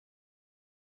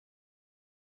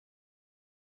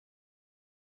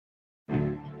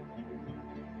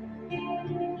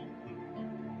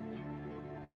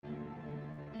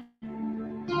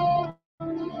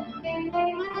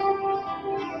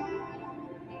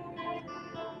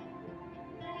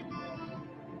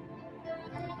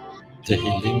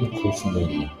תהילים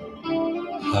ק"ן.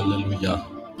 הללויה.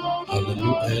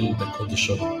 הללו אל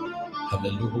בקודשו,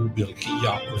 הללוהו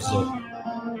ברקיע עוזו,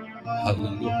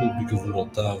 הללוהו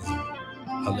בגבורותיו,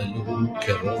 הללוהו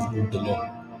קרוב גודלו,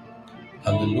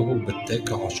 הללוהו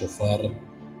בתקע השופר,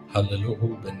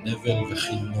 הללוהו בנבל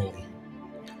וכינור,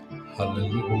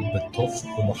 הללוהו בתוף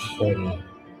ומחול,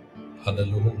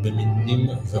 הללוהו במינים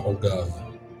ועוגב,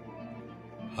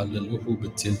 הללוהו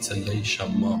בצלצלי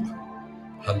שמע,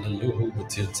 הללוהו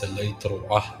בצלצלי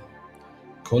תרועה,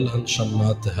 כל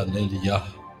הנשמה תהלל יה,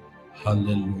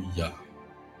 הללויה.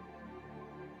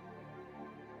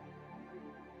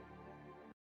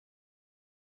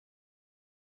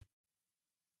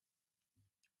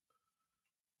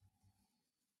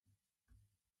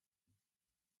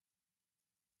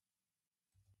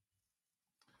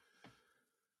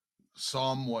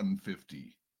 Psalm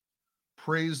 150.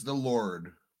 Praise the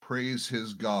Lord, praise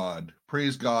his God,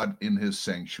 praise God in his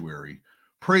sanctuary,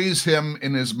 praise him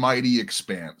in his mighty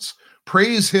expanse,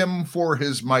 praise him for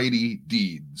his mighty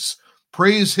deeds,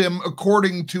 praise him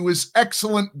according to his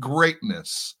excellent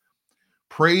greatness,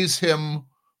 praise him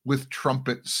with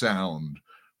trumpet sound,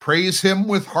 praise him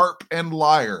with harp and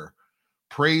lyre,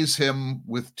 praise him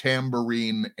with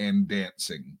tambourine and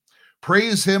dancing,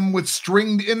 praise him with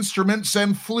stringed instruments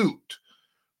and flute,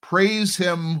 praise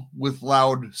him with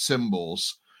loud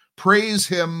cymbals, praise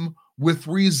him with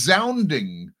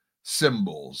resounding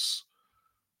cymbals.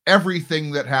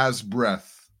 Everything that has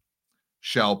breath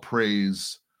shall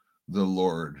praise the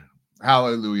Lord.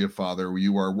 Hallelujah, Father.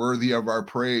 You are worthy of our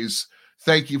praise.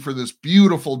 Thank you for this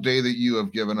beautiful day that you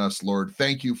have given us, Lord.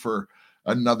 Thank you for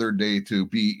another day to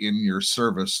be in your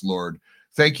service, Lord.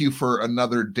 Thank you for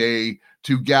another day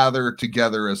to gather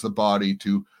together as the body,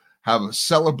 to have a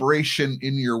celebration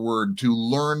in your word, to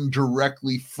learn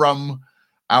directly from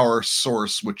our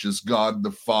source, which is God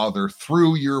the Father,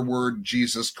 through your word,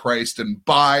 Jesus Christ, and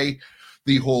by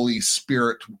the Holy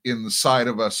Spirit inside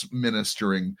of us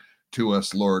ministering to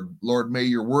us, Lord. Lord, may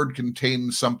your word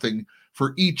contain something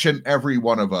for each and every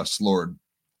one of us, Lord,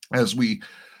 as we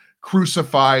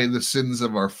crucify the sins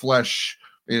of our flesh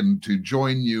and to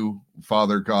join you,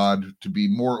 Father God, to be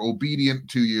more obedient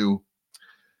to you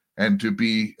and to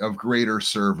be of greater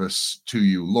service to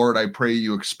you. Lord, I pray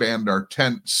you expand our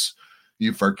tents,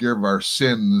 you forgive our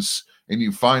sins, and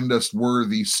you find us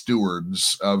worthy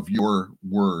stewards of your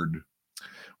word.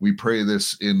 We pray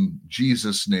this in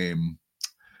Jesus' name.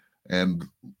 And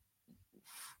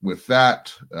with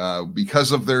that,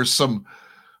 because of there's some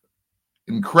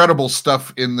incredible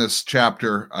stuff in this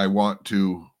chapter, I want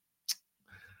to,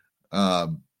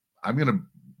 I'm going to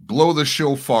blow the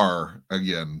shofar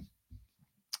again.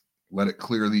 Let it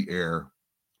clear the air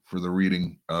for the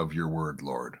reading of your word,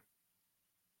 Lord.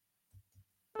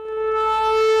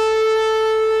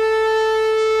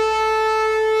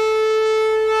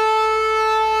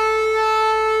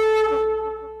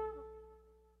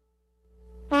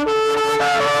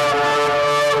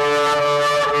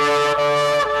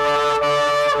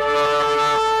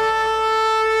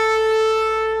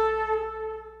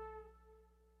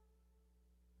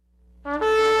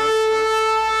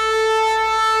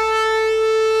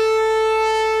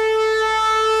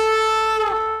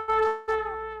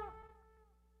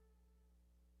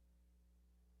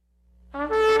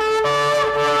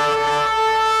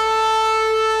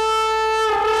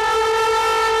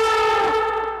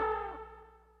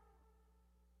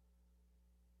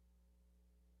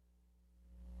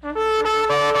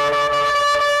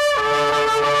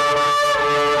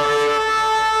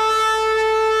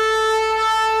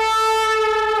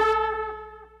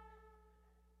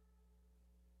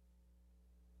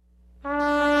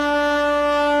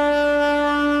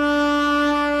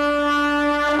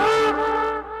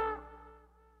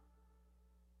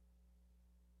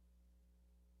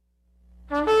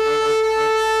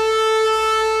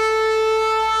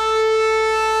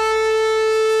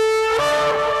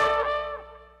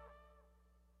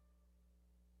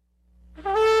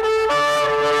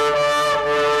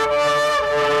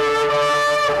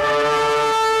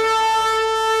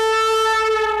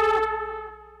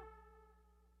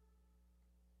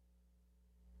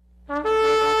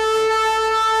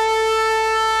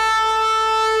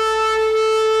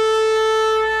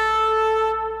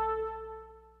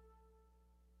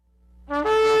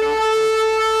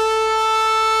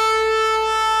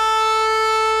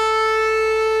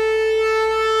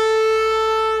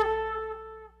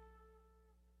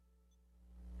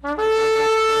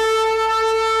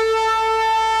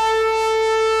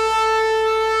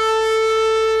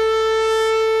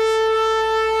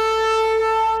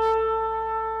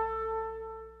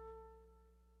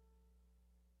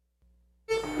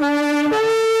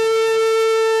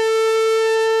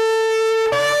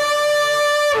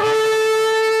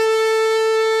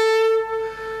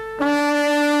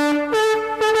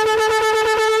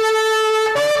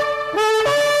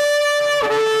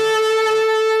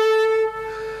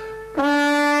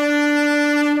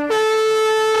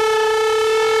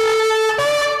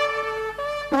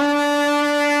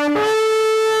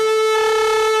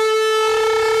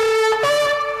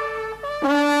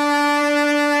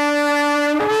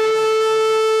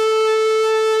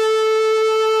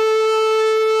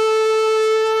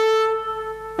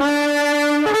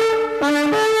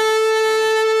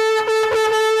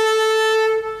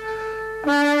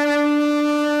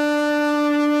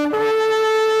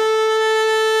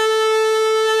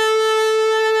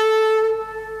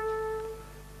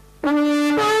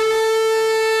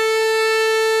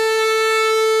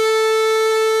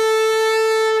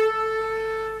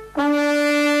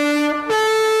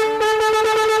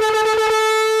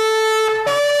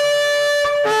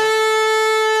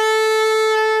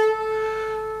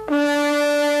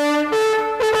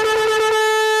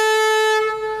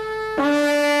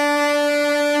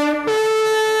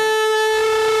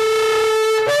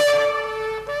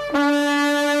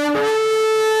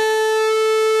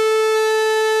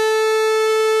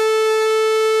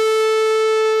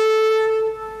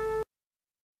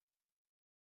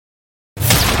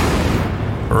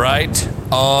 Right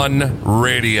on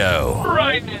radio.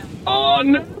 Right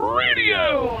on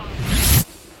radio.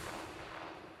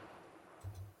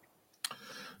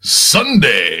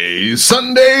 Sunday.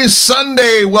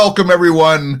 Welcome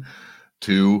everyone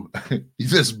to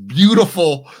this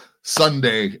beautiful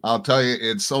Sunday. I'll tell you,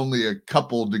 it's only a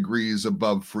couple degrees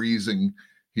above freezing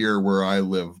here where I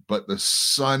live, but the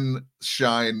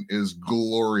sunshine is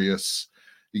glorious.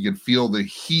 You can feel the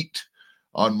heat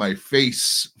on my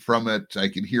face from it. I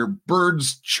can hear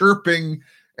birds chirping,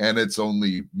 and it's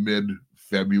only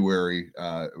mid-February.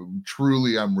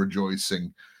 Truly, I'm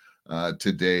rejoicing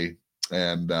today.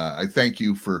 And I thank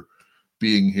you for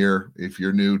being here. If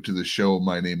you're new to the show,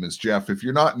 my name is Jeff. If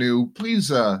you're not new, please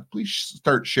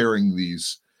start sharing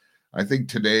these. I think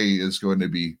today is going to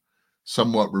be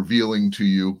somewhat revealing to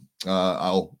you.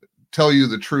 I'll tell you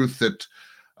the truth that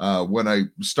when I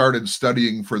started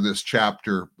studying for this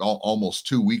chapter almost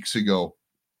 2 weeks ago,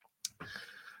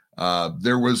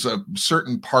 there was a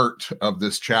certain part of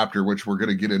this chapter, which we're going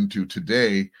to get into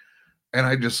today. And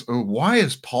I just, why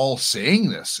is Paul saying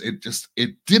this?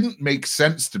 It didn't make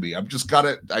sense to me. I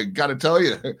got to tell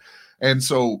you. And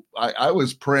so I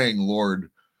was praying,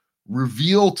 Lord,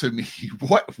 reveal to me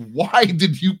why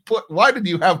did you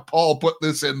have Paul put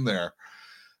this in there?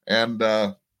 And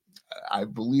I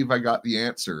believe I got the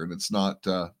answer, and it's not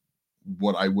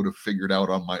what I would have figured out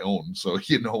on my own. So,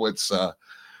 it's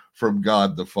from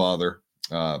God the Father.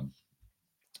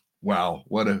 Wow,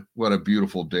 what a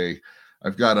beautiful day.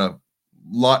 I've got a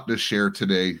lot to share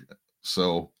today,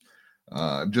 so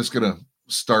I'm just going to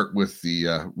start with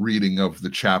the reading of the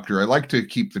chapter. I like to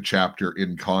keep the chapter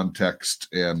in context,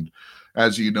 and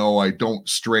as you know, I don't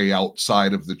stray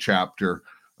outside of the chapter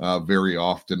very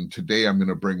often. Today I'm going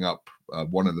to bring up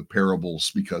one of the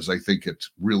parables because I think it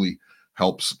really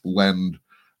helps lend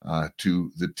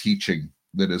to the teaching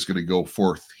that is going to go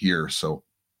forth here. So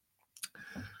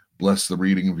bless the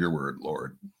reading of your word,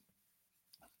 Lord.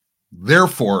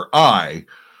 Therefore, I,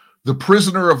 the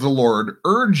prisoner of the Lord,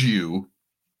 urge you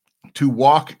to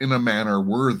walk in a manner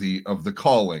worthy of the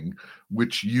calling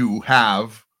which you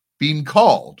have been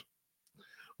called,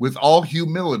 with all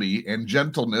humility and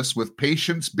gentleness, with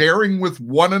patience, bearing with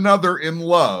one another in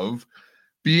love,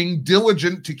 being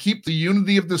diligent to keep the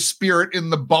unity of the Spirit in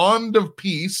the bond of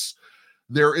peace.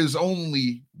 There is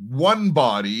only one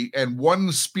body and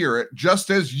one Spirit, just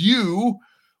as you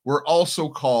were also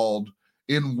called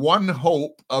in one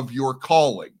hope of your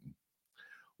calling.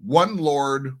 One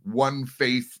Lord, one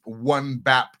faith, one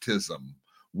baptism,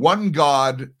 one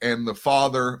God and the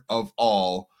Father of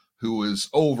all, who is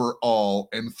over all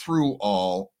and through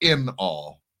all, in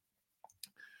all.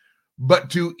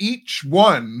 But to each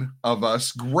one of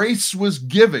us grace was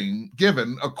given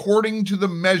according to the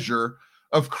measure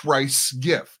of Christ's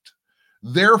gift.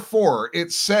 Therefore,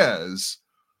 it says,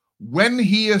 when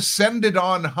he ascended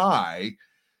on high,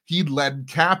 he led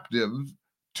captive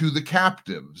to the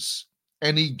captives,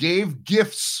 and he gave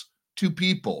gifts to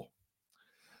people.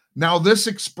 Now, this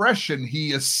expression,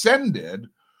 he ascended,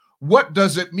 what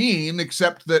does it mean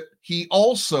except that he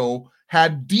also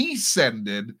had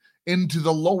descended into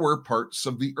the lower parts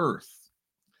of the earth?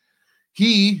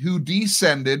 He who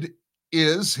descended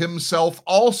is himself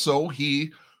also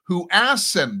he who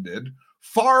ascended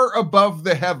far above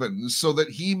the heavens so that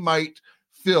he might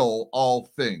fill all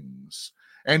things.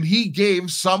 And he gave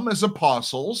some as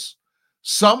apostles,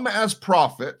 some as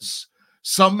prophets,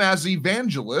 some as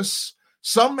evangelists,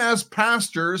 some as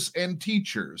pastors and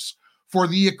teachers, for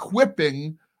the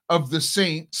equipping of the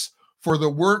saints, for the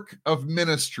work of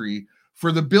ministry,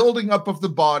 for the building up of the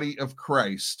body of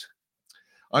Christ,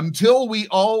 until we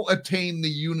all attain the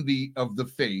unity of the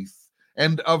faith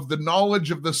and of the knowledge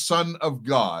of the Son of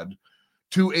God,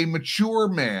 to a mature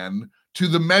man, to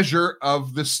the measure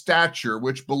of the stature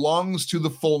which belongs to the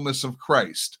fullness of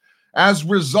Christ. As a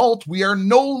result, we are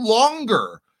no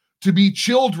longer to be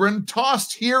children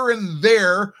tossed here and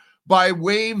there by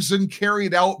waves and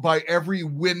carried out by every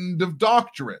wind of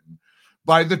doctrine,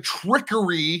 by the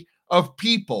trickery of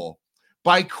people,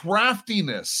 by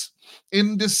craftiness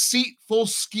in deceitful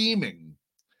scheming.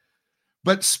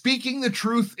 But speaking the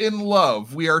truth in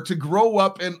love, we are to grow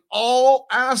up in all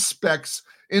aspects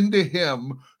into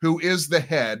him who is the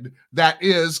head, that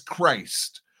is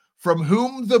Christ, from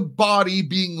whom the body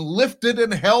being lifted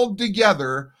and held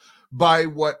together by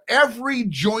what every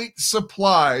joint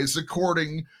supplies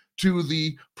according to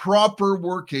the proper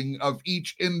working of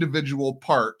each individual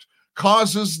part,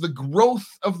 causes the growth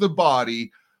of the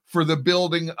body for the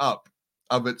building up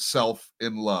of itself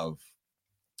in love.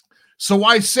 So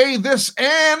I say this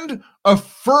and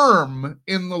affirm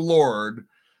in the Lord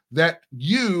that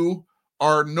you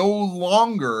are no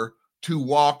longer to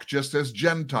walk just as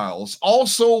Gentiles,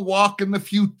 also walk in the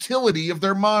futility of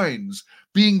their minds,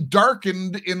 being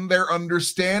darkened in their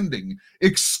understanding,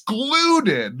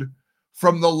 excluded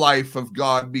from the life of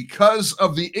God because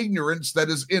of the ignorance that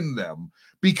is in them,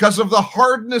 because of the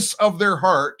hardness of their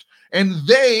heart, and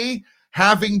they,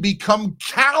 having become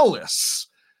callous,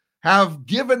 have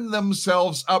given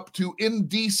themselves up to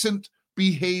indecent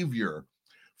behavior,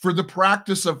 for the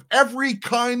practice of every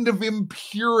kind of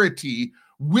impurity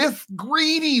with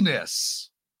greediness.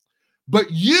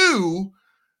 But you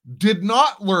did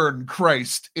not learn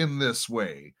Christ in this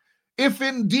way. If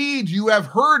indeed you have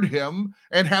heard him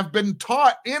and have been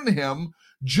taught in him,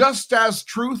 just as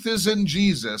truth is in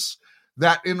Jesus,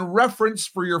 that in reference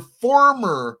for your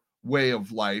former way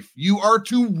of life, you are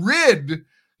to rid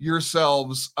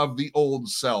yourselves of the old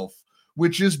self,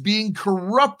 which is being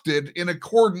corrupted in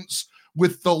accordance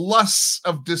with the lusts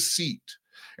of deceit,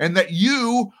 and that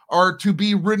you are to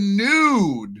be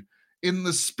renewed in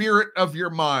the spirit of your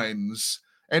minds,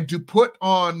 and to put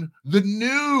on the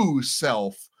new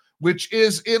self, which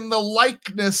is in the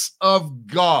likeness of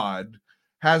God,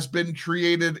 has been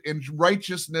created in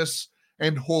righteousness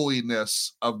and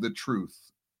holiness of the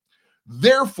truth.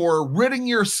 Therefore, ridding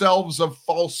yourselves of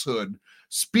falsehood,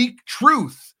 speak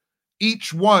truth,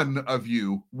 each one of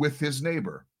you with his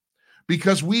neighbor,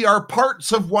 because we are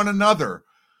parts of one another.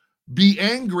 Be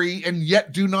angry and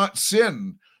yet do not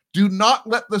sin. Do not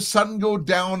let the sun go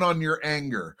down on your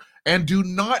anger, and do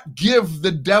not give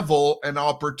the devil an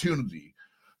opportunity.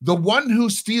 The one who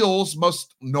steals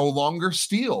must no longer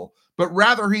steal, but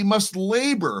rather he must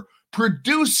labor,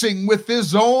 producing with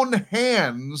his own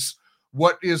hands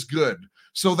what is good,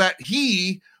 so that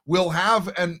he will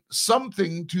have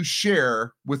something to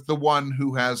share with the one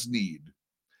who has need.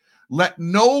 Let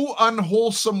no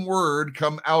unwholesome word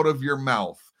come out of your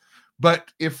mouth,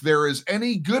 but if there is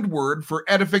any good word for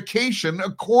edification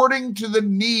according to the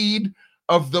need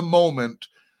of the moment,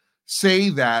 say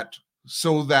that,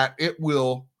 so that it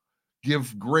will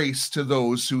give grace to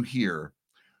those who hear.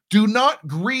 Do not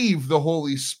grieve the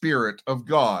Holy Spirit of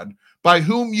God, by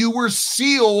whom you were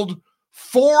sealed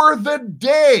for the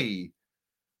day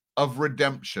of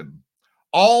redemption.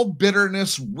 All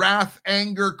bitterness, wrath,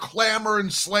 anger, clamor,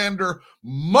 and slander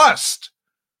must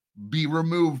be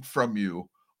removed from you,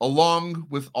 along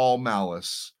with all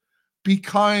malice. Be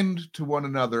kind to one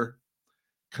another,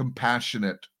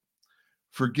 compassionate,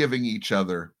 forgiving each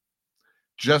other,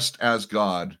 just as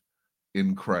God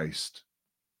in Christ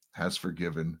has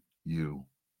forgiven you.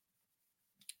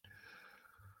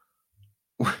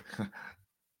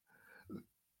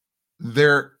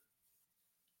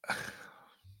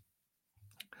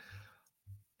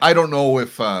 I don't know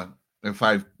if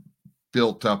I've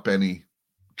built up any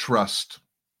trust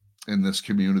in this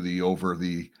community over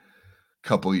the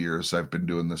couple years I've been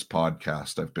doing this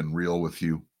podcast. I've been real with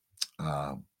you.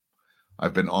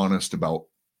 I've been honest about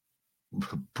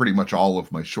pretty much all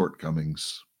of my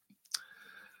shortcomings.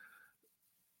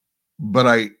 But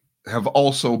I have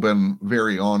also been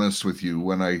very honest with you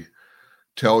when I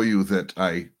tell you that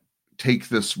I take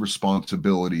this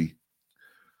responsibility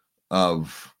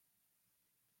of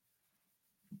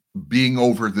being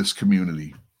over this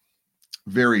community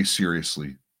very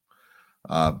seriously.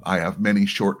 I have many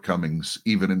shortcomings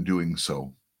even in doing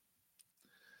so.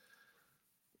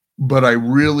 But I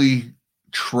really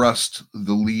trust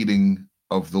the leading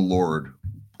of the Lord.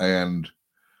 And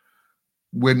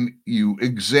when you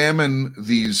examine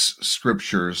these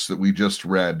scriptures that we just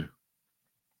read,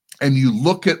 and you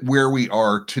look at where we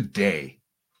are today,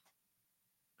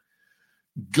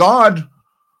 God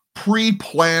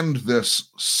pre-planned this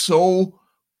so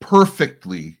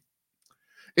perfectly,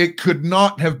 it could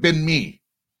not have been me.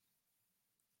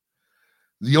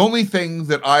 The only thing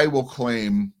that I will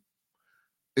claim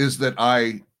is that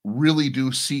I really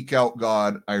do seek out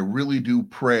God, I really do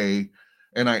pray,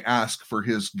 and I ask for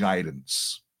his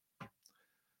guidance.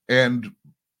 And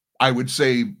I would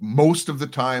say most of the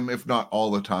time, if not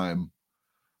all the time,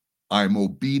 I'm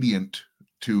obedient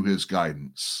to his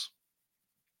guidance.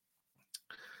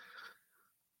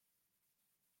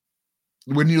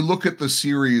 When you look at the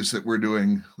series that we're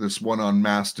doing, this one on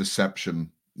mass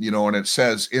deception, and it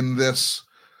says in this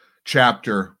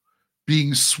chapter,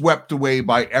 being swept away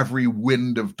by every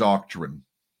wind of doctrine.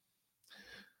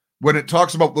 When it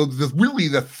talks about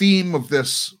the theme of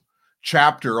this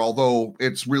chapter, although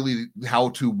it's really how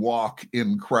to walk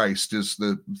in Christ is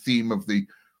the theme of the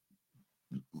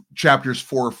chapters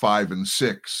 4, 5, and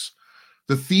 6.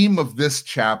 The theme of this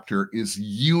chapter is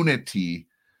unity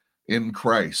in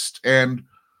Christ. And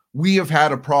we have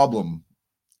had a problem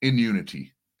in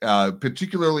unity,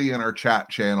 particularly in our chat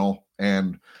channel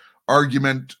and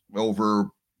argument over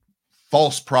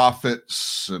false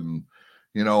prophets and,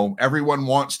 everyone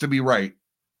wants to be right.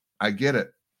 I get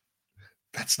it.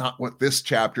 That's not what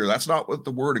that's not what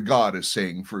the Word of God is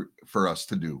saying for us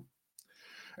to do.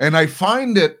 And I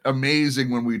find it amazing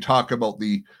when we talk about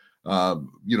the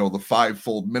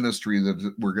fivefold ministry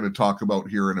that we're going to talk about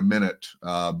here in a minute.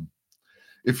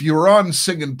 If you were on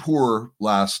Singapore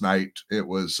last night, it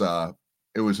was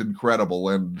incredible,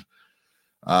 and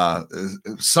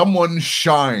someone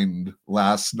shined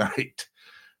last night,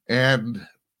 and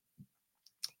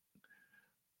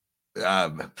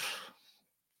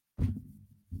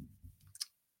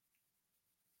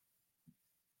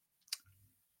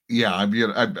yeah,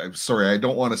 I'm sorry, I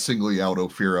don't want to single you out,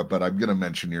 Ophira, but I'm going to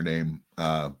mention your name.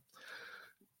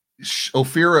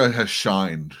 Ophira has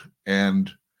shined, and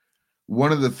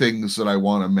one of the things that I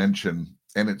want to mention,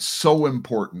 and it's so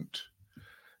important,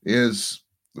 is,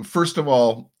 first of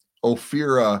all,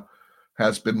 Ophira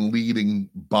has been leading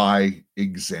by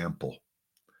example.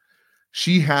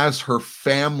 She has her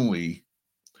family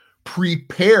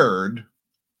prepared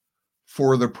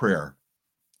for the prayer.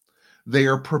 They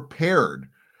are prepared.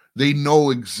 They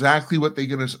know exactly what they're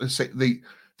going to say.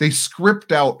 They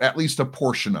script out at least a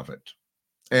portion of it.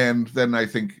 And then I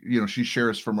think, she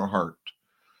shares from her heart.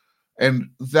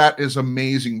 And that is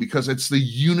amazing because it's the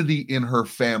unity in her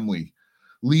family,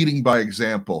 leading by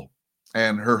example.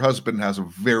 And her husband has a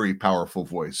very powerful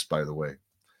voice, by the way,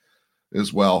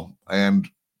 as well. And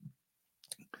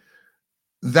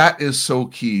that is so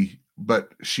key.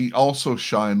 But she also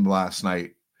shined last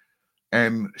night,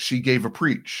 and she gave a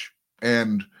preach.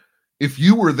 And if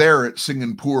you were there at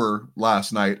Singapore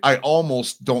last night, I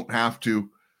almost don't have to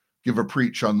give a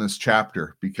preach on this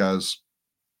chapter because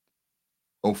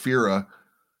Ophira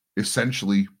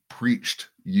essentially preached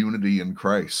unity in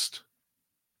Christ,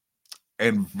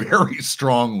 and very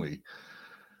strongly.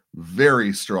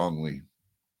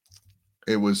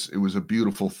 It was a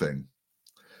beautiful thing.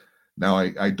 Now,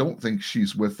 I don't think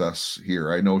she's with us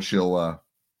here. I know she'll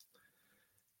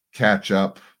catch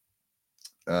up.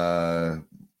 Yeah,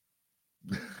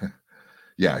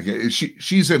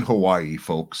 she's in Hawaii,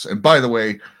 folks. And by the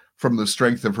way, from the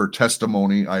strength of her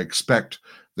testimony, I expect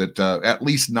that at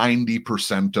least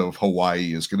 90% of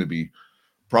Hawaii is going to be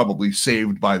probably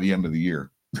saved by the end of the year.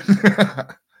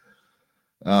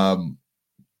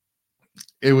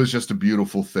 It was just a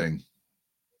beautiful thing.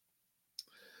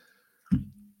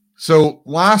 So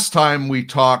last time we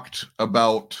talked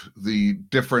about the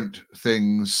different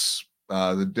things,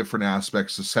 the different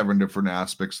aspects, the 7 different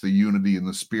aspects, the unity in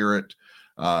the Spirit,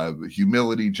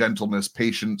 humility, gentleness,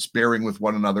 patience, bearing with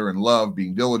one another, and love,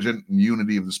 being diligent, and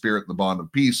unity of the Spirit, and the bond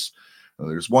of peace.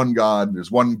 There's one God,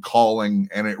 there's one calling,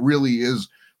 and it really is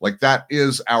like that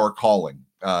is our calling.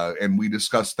 And we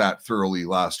discussed that thoroughly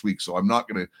last week, so I'm not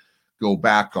going to go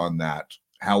back on that.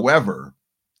 However,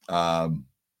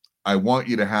 I want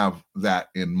you to have that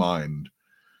in mind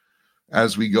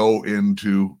as we go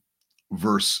into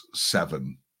verse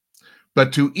 7.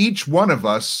 But to each one of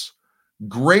us,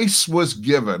 grace was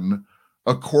given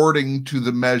according to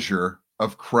the measure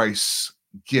of Christ's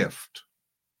gift.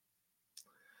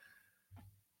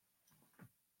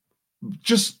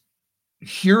 Just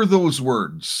hear those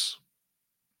words.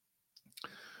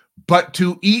 But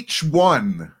to each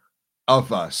one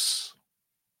of us,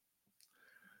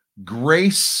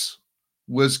 grace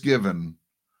was given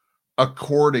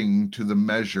according to the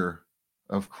measure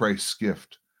of Christ's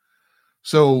gift.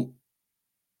 So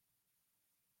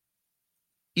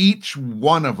each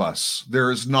one of us, there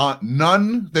is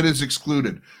none that is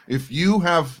excluded. If you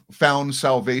have found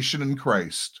salvation in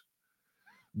Christ,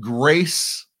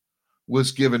 grace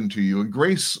was given to you. And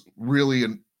grace really,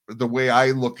 in the way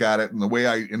I look at it and the way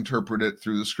I interpret it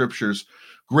through the scriptures,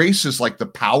 grace is like the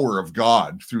power of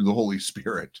God through the Holy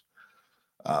Spirit.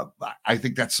 I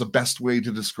think that's the best way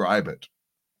to describe it.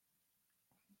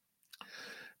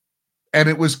 And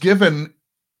it was given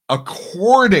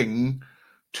according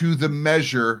to the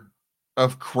measure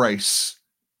of Christ's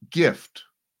gift.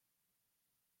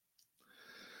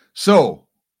 So,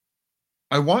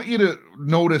 I want you to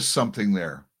notice something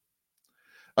there.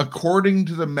 According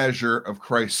to the measure of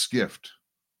Christ's gift.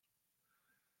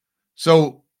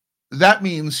 So, that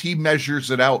means he measures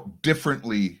it out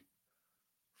differently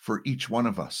for each one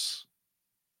of us.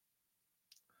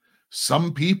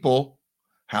 Some people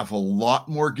have a lot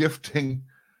more gifting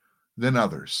than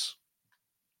others.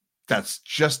 That's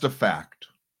just a fact.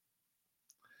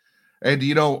 And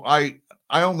I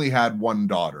only had one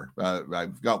daughter.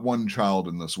 I've got one child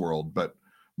in this world, but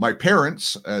my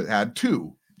parents had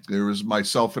 2. There was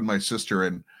myself and my sister,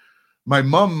 and my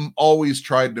mom always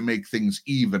tried to make things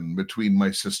even between my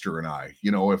sister and I.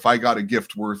 You know, if I got a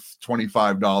gift worth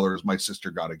 $25, my sister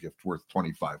got a gift worth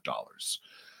 $25,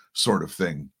 sort of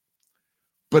thing.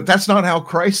 But that's not how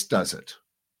Christ does it.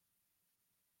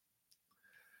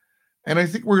 And I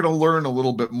think we're going to learn a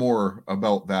little bit more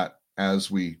about that as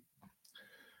we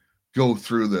go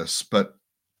through this. But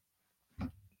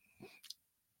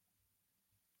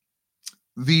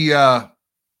the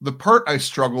part I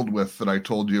struggled with that I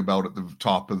told you about at the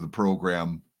top of the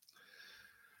program,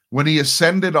 when he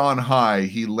ascended on high,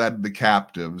 he led the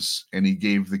captives and he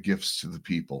gave the gifts to the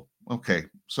people. Okay,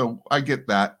 so I get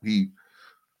that.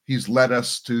 He's led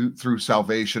us through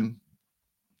salvation.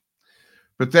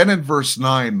 But then in verse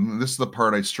 9, this is the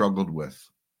part I struggled with.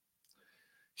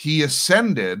 He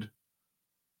ascended.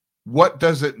 What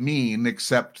does it mean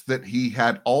except that he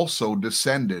had also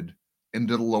descended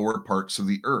into the lower parts of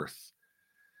the earth?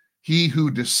 He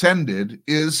who descended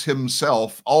is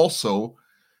himself also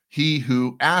he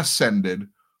who ascended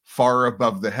far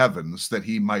above the heavens, that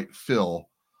he might fill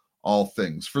all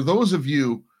things. For those of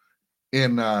you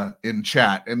in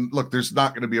chat, and look, there's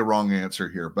not going to be a wrong answer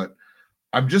here, but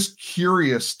I'm just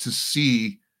curious to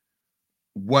see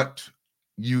what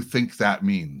you think that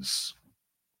means.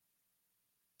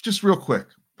 Just real quick,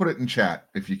 put it in chat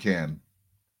if you can.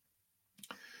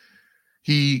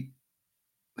 He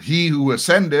who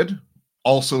ascended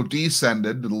also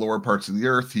descended to the lower parts of the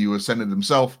earth. He who ascended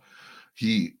himself,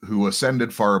 he who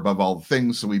ascended far above all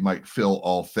things, so we might fill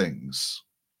all things.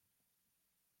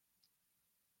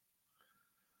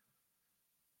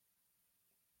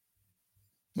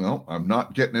 Well, I'm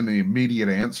not getting any immediate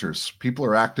answers. People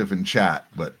are active in chat,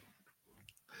 but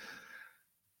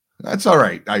that's all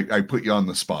right. I put you on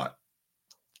the spot.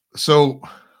 So,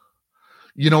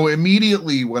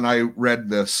 immediately when I read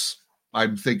this,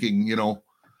 I'm thinking,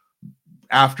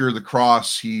 after the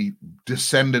cross, he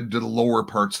descended to the lower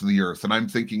parts of the earth. And I'm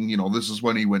thinking, this is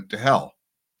when he went to hell.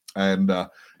 And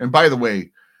by the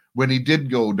way, when he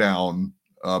did go down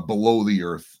below the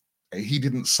earth, he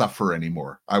didn't suffer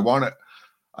anymore. I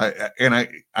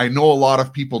know a lot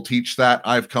of people teach that.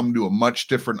 I've come to a much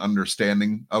different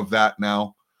understanding of that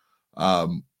now.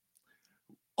 On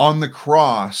the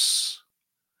cross,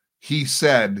 he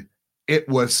said, it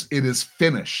is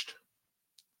finished.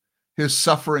 His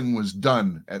suffering was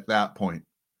done at that point.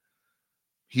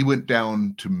 He went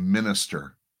down to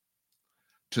minister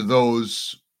to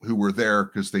those who were there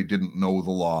because they didn't know the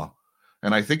law.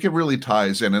 And I think it really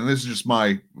ties in, and this is just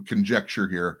my conjecture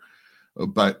here,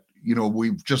 but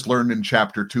we've just learned in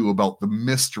chapter 2 about the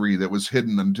mystery that was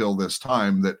hidden until this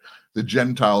time, that the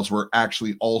Gentiles were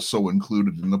actually also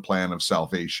included in the plan of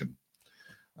salvation.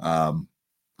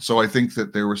 So I think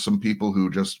that there were some people who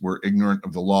just were ignorant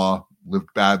of the law,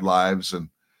 lived bad lives, and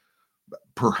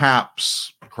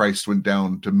perhaps Christ went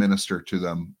down to minister to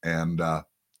them, and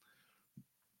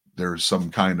there's some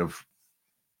kind of,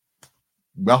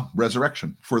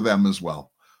 resurrection for them as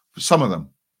well. For some of them.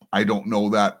 I don't know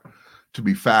that to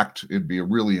be fact. It'd be a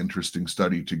really interesting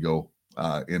study to go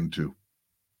into.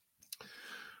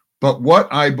 But what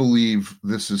I believe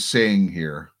this is saying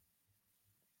here,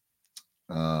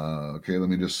 okay, let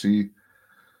me just see.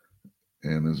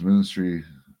 And his ministry,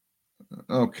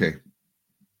 okay.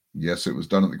 Yes, it was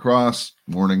done at the cross.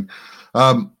 Morning.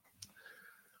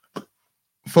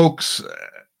 Folks,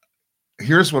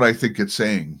 here's what I think it's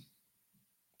saying.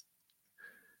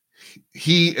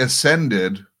 He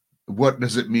ascended. What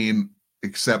does it mean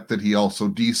except that he also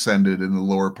descended in the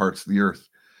lower parts of the earth?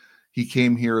 He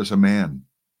came here as a man.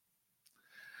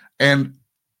 And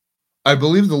I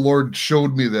believe the Lord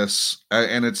showed me this,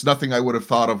 and it's nothing I would have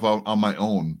thought of on my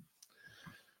own,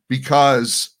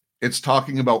 because it's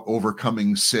talking about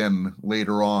overcoming sin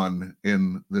later on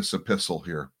in this epistle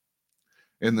here,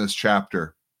 in this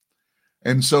chapter.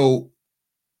 And so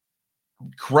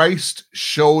Christ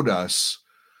showed us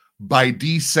by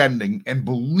descending, and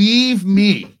believe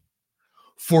me,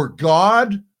 for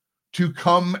God to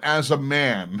come as a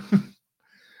man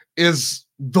is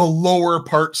the lower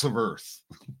parts of earth.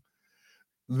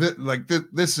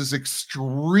 This is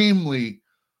extremely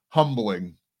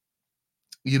humbling.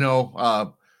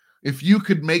 If you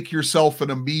could make yourself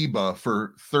an amoeba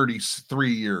for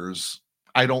 33 years,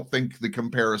 I don't think the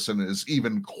comparison is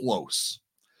even close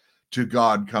to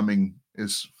God coming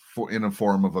in a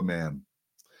form of a man.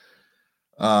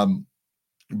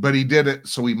 But he did it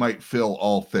so he might fill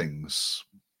all things.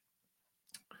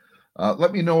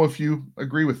 Let me know if you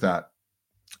agree with that.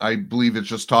 I believe it's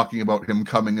just talking about him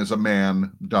coming as a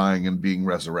man, dying and being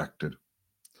resurrected,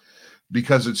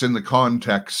 because it's in the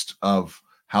context of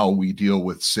how we deal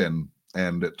with sin,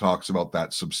 and it talks about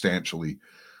that substantially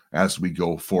as we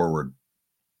go forward.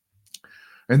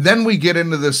 And then we get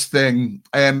into this thing,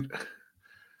 and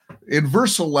in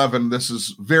verse 11, this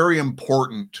is very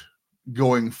important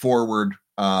going forward,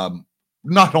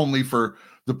 not only for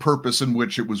the purpose in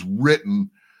which it was written,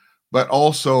 but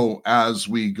also as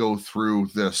we go through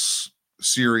this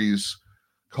series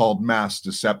called Mass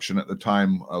Deception at the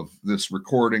time of this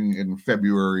recording in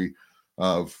February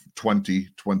of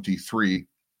 2023.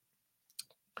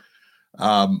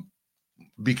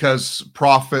 Because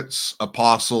prophets,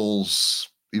 apostles,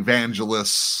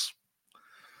 evangelists,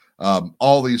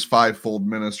 all these fivefold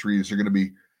ministries are going to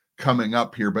be coming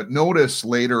up here. But notice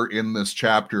later in this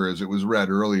chapter, as it was read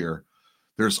earlier,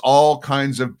 there's all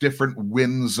kinds of different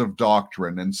winds of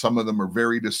doctrine, and some of them are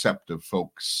very deceptive,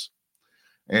 folks.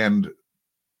 And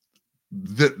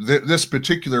this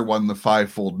particular one, the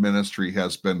fivefold ministry,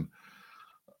 has been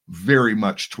very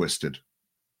much twisted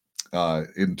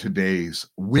in today's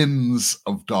winds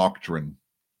of doctrine.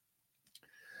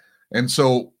 And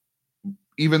so,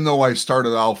 even though I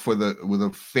started off with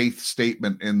a faith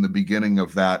statement in the beginning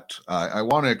of that, I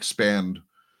want to expand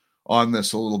on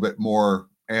this a little bit more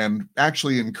and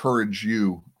actually encourage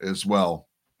you as well.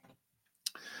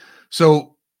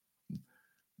 So,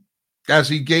 as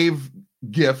he gave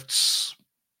gifts,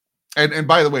 and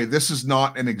by the way, this is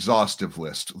not an exhaustive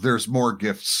list. There's more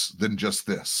gifts than just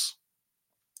this.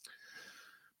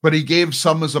 But he gave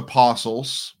some as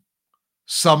apostles,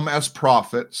 some as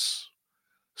prophets,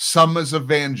 some as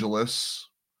evangelists,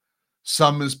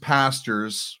 some as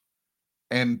pastors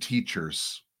and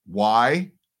teachers.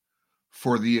 Why?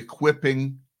 For the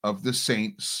equipping of the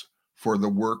saints, for the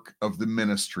work of the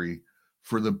ministry,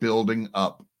 for the building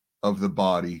up of the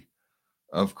body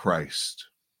of Christ.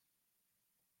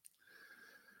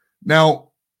 Now,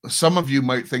 some of you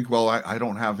might think, well, I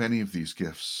don't have any of these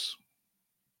gifts.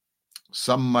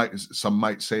 Some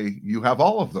might say you have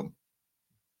all of them.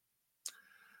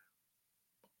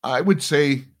 I would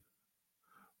say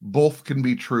both can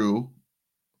be true,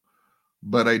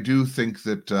 but I do think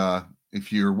that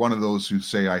if you're one of those who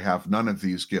say I have none of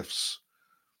these gifts,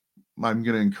 I'm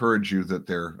going to encourage you that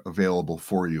they're available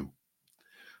for you.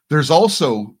 There's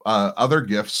also other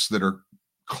gifts that are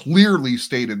clearly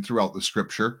stated throughout the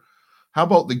scripture. How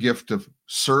about the gift of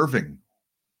serving?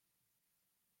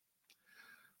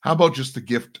 How about just the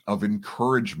gift of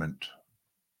encouragement?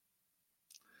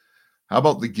 How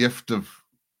about the gift of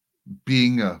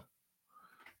being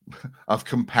of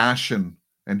compassion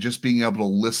and just being able to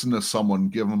listen to someone,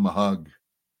 give them a hug?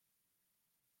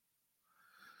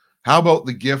 How about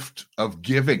the gift of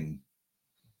giving?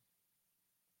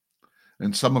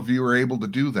 And some of you are able to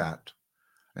do that.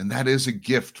 And that is a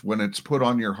gift when it's put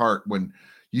on your heart, when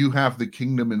you have the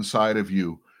kingdom inside of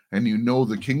you and you know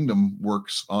the kingdom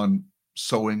works on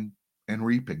sowing and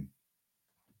reaping,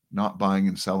 not buying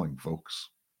and selling, folks.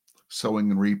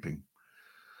 Sowing and reaping.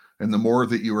 And the more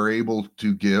that you are able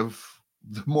to give,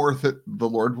 the more that the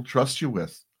Lord will trust you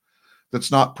with.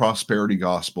 That's not prosperity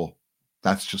gospel.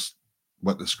 That's just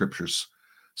what the scriptures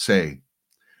say.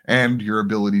 And your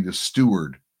ability to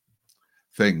steward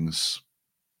things.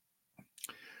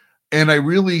 And I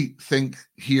really think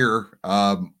here,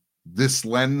 this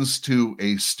lends to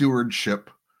a stewardship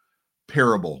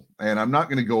parable. And I'm not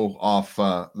going to go off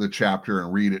the chapter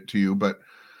and read it to you, but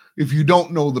if you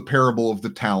don't know the parable of the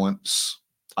talents,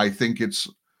 I think it's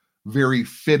very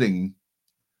fitting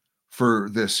for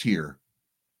this here.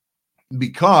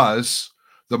 Because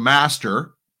the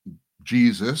master,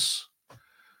 Jesus,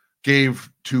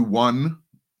 gave to one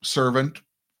servant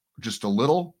just a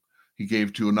little, he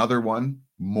gave to another one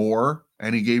more,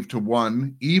 and he gave to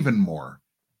one even more.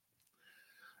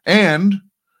 And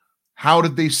how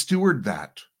did they steward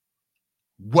that?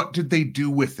 What did they do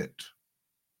with it?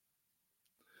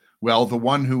 Well, the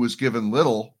one who was given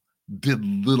little did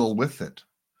little with it.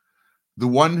 The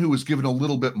one who was given a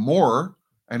little bit more,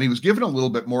 and he was given a little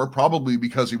bit more probably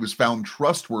because he was found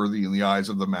trustworthy in the eyes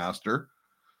of the master,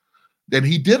 then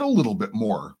he did a little bit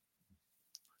more.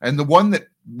 And the one that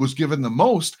was given the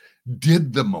most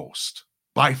did the most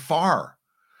by far.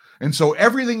 And so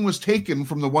everything was taken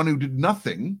from the one who did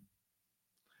nothing,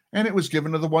 and it was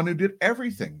given to the one who did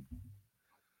everything.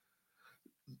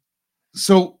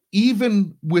 So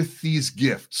even with these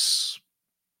gifts,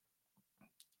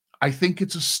 I think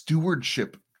it's a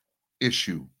stewardship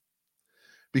issue,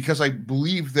 because I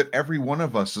believe that every one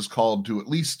of us is called to at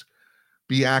least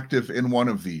be active in one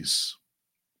of these.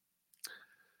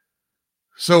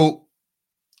 So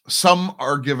some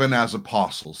are given as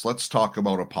apostles. Let's talk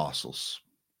about apostles.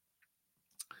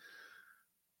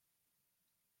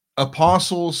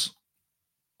 Apostles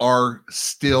are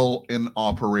still in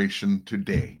operation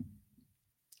today.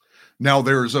 Now,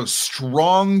 there's a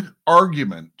strong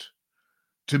argument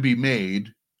to be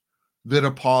made that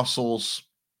apostles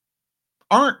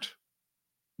aren't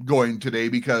going today,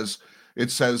 because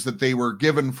it says that they were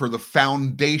given for the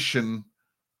foundation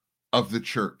of the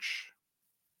church.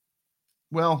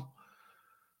 Well,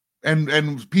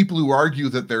 and people who argue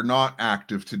that they're not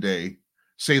active today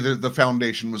say that the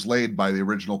foundation was laid by the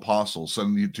original apostles.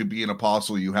 And to be an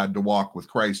apostle, you had to walk with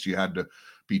Christ. You had to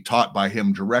be taught by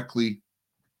him directly.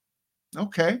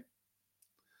 Okay.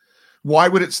 Why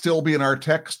would it still be in our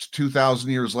text 2,000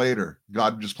 years later?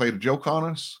 God just played a joke on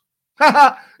us?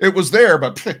 It was there,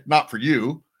 but not for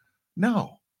you.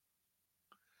 No.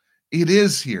 It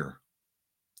is here.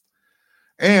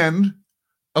 And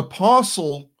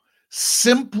apostle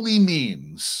simply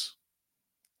means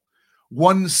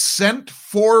one sent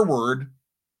forward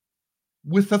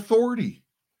with authority.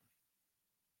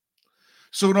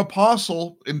 So an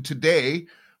apostle in today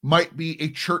might be a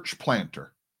church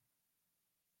planter,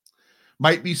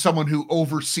 might be someone who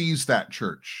oversees that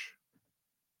church.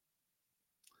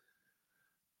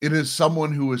 It is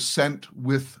someone who is sent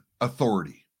with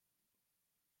authority.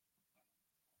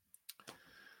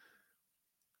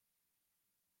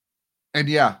 And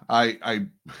yeah, I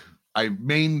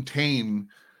maintain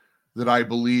that I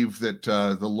believe that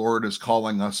the Lord is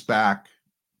calling us back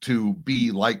to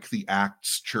be like the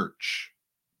Acts church.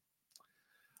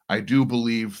 I do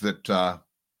believe that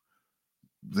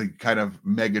the kind of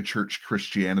mega church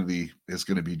Christianity is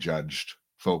going to be judged,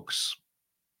 folks.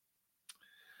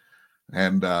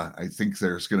 And I think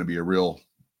there's going to be a real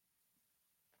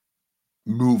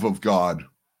move of God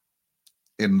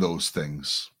in those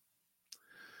things.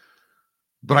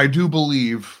 But I do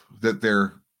believe that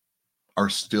there are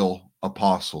still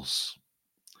apostles,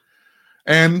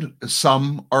 and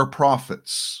some are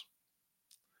prophets.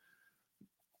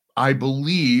 I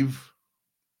believe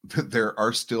that there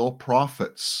are still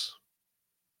prophets.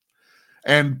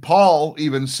 And Paul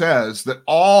even says that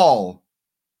all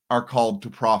are called to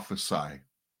prophesy.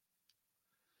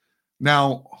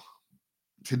 Now,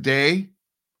 today,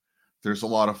 there's a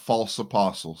lot of false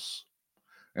apostles,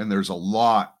 and there's a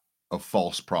lot of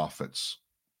false prophets.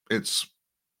 It's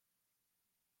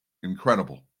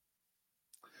incredible.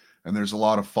 And there's a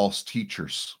lot of false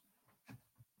teachers,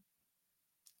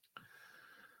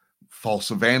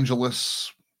 false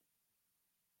evangelists,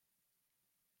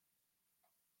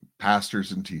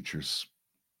 pastors and teachers.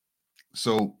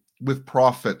 So with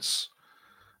prophets,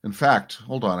 in fact,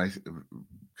 hold on,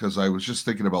 because I was just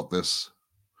thinking about this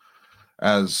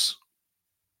as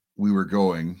we were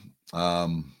going.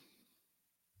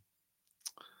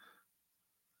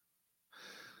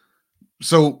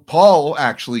 So Paul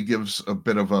actually gives a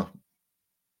bit of a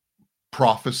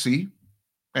prophecy,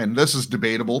 and this is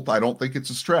debatable. I don't think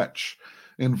it's a stretch.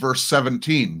 In verse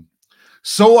 17,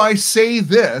 so I say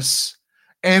this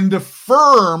and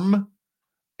affirm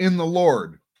in the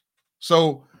Lord.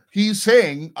 So he's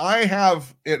saying, I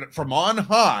have it from on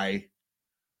high,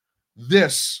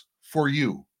 this for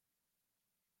you,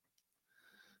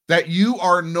 that you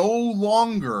are no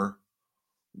longer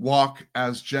walk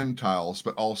as Gentiles,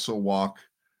 but also walk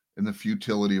in the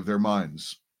futility of their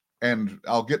minds. And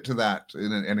I'll get to that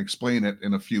and explain it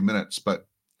in a few minutes, but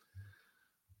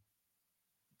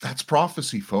that's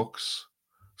prophecy, folks.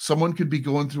 Someone could be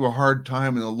going through a hard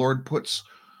time, and the Lord puts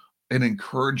an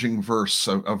encouraging verse,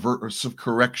 a verse of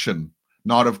correction,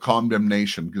 not of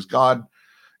condemnation, because God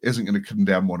isn't going to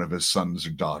condemn one of his sons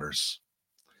or daughters.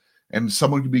 And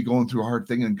someone could be going through a hard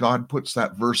thing, and God puts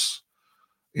that verse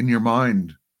in your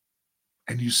mind,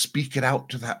 and you speak it out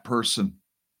to that person,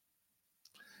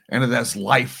 and it has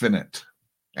life in it,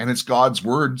 and it's God's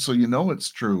word, so you know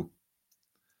it's true.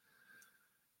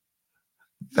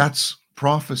 That's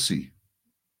prophecy.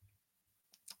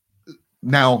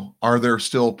 Now, are there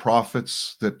still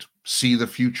prophets that see the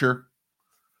future,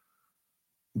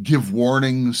 give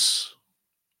warnings,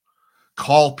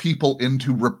 call people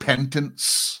into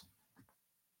repentance?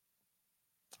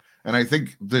 And I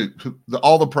think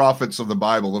all the prophets of the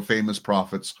Bible, the famous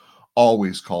prophets,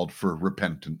 always called for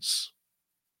repentance.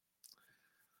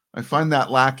 I find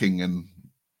that lacking in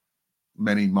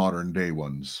many modern day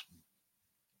ones.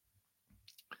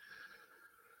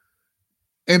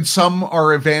 And some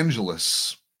are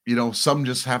evangelists. You know, some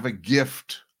just have a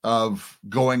gift of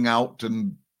going out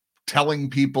and telling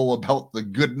people about the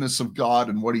goodness of God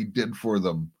and what he did for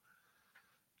them,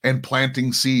 and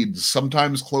planting seeds,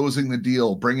 sometimes closing the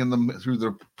deal, bringing them through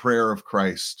the prayer of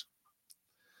Christ.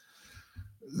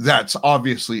 That's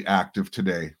obviously active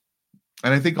today.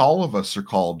 And I think all of us are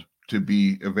called to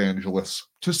be evangelists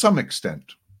to some extent.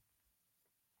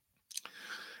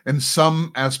 And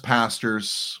some, as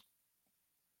pastors,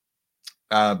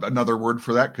 Another word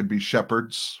for that could be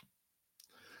shepherds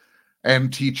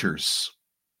and teachers.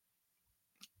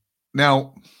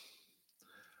 Now,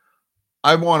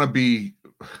 I want to be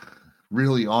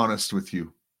really honest with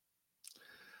you.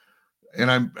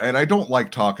 And I don't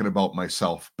like talking about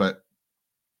myself, but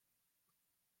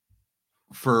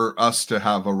for us to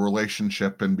have a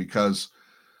relationship, and because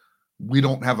we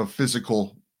don't have a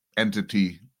physical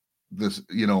entity, this,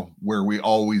 where we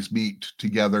always meet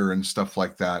together and stuff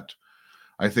like that,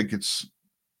 I think it's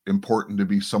important to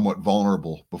be somewhat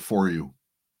vulnerable before you.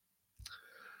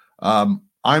 I'm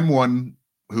one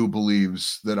who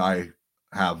believes that I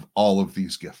have all of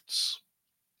these gifts.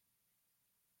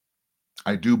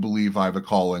 I do believe I have a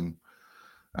calling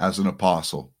as an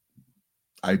apostle.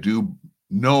 I do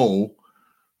know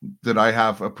that I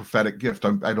have a prophetic gift.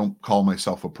 I don't call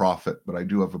myself a prophet, but I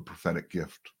do have a prophetic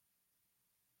gift.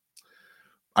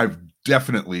 I've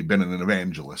definitely been an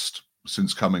evangelist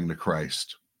since coming to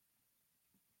Christ.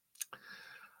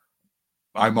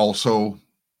 I'm also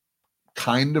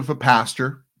kind of a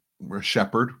pastor, or a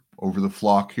shepherd over the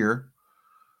flock here.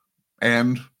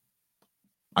 And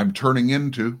I'm turning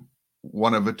into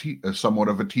somewhat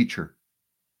of a teacher.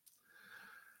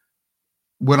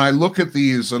 When I look at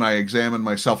these and I examine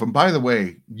myself, and by the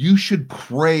way, you should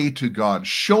pray to God,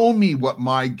 show me what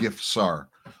my gifts are.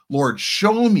 Lord,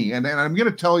 show me. And I'm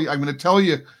going to tell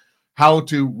you how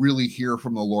to really hear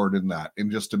from the Lord in that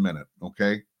in just a minute.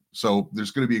 Okay. So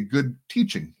there's going to be a good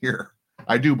teaching here.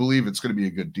 I do believe it's going to be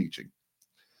a good teaching.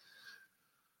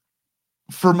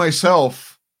 For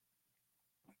myself,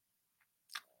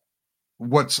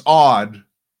 what's odd,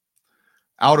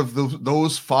 out of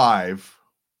those five,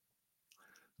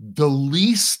 the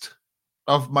least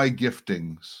of my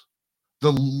giftings,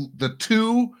 the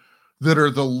two that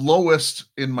are the lowest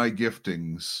in my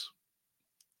giftings,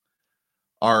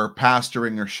 are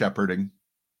pastoring or shepherding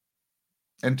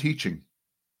and teaching.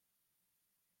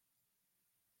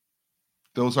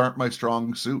 Those aren't my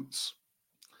strong suits.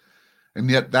 And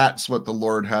yet that's what the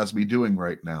Lord has me doing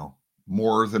right now,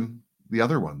 more than the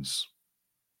other ones.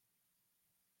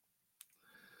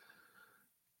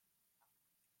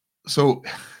 So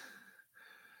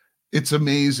it's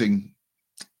amazing.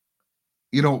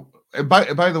 By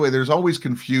the way, there's always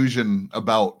confusion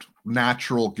about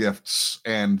natural gifts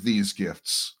and these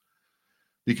gifts,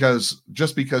 because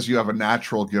just because you have a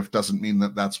natural gift doesn't mean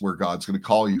that that's where God's going to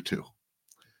call you to.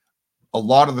 A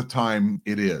lot of the time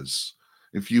it is.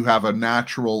 If you have a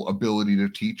natural ability to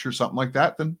teach or something like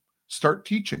that, then start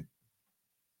teaching.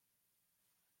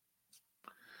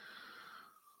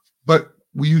 But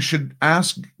you should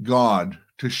ask God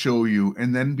to show you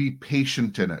and then be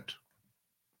patient in it.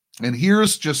 And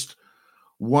here's just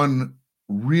one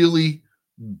really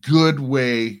good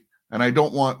way, and I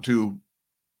don't want to,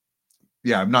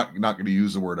 I'm not going to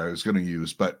use the word I was going to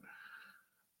use, but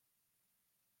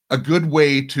a good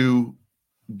way to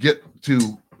get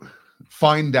to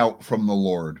find out from the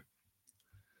Lord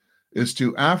is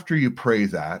to, after you pray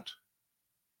that,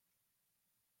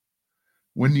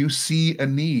 when you see a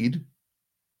need,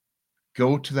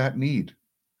 go to that need.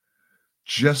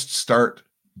 Just start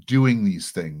doing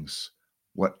these things,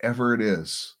 whatever it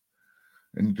is.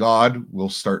 And God will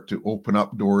start to open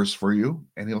up doors for you,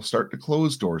 and he'll start to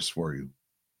close doors for you.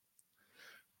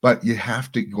 But you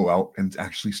have to go out and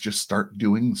actually just start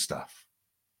doing stuff.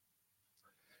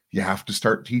 You have to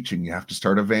start teaching. You have to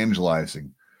start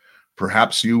evangelizing.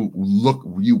 Perhaps you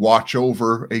watch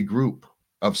over a group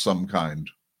of some kind.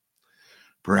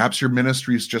 Perhaps your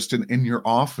ministry is just in your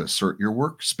office or your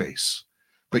workspace,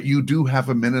 but you do have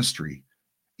a ministry.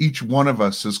 Each one of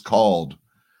us is called.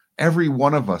 Every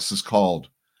one of us is called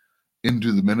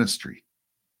into the ministry.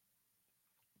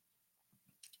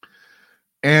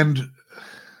 And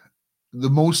the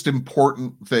most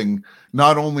important thing,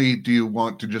 not only do you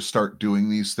want to just start doing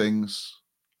these things,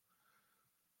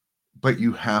 but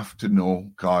you have to know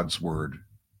God's word.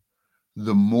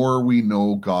 The more we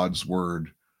know God's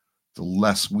word, the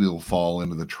less we'll fall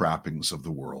into the trappings of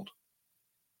the world.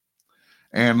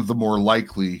 And the more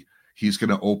likely he's going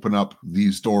to open up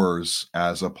these doors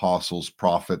as apostles,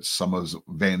 prophets, some as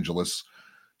evangelists,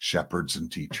 shepherds,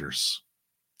 and teachers.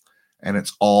 And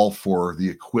it's all for the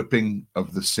equipping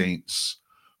of the saints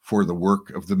for the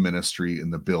work of the ministry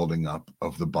and the building up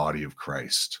of the body of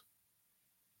Christ.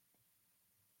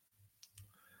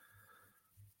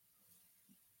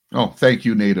 Oh, thank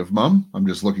you, Native Mom. I'm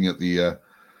just looking at the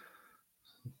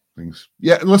things.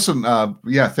 Yeah, listen,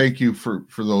 thank you for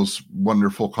those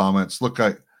wonderful comments. Look,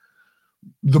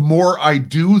 the more I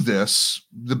do this,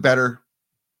 the better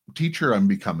teacher I'm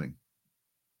becoming.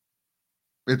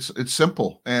 It's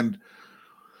simple. And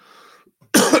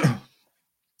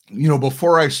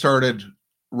before I started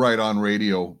Right On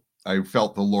Radio, I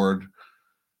felt the Lord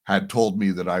had told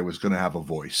me that I was going to have a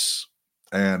voice.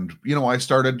 And, I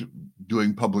started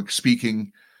doing public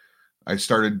speaking. I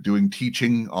started doing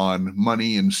teaching on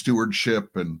money and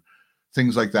stewardship and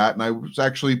things like that. And I was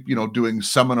actually, doing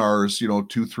seminars,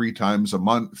 2-3 times a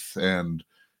month, and,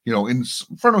 in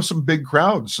front of some big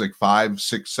crowds, like 500,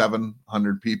 600,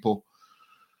 700 people.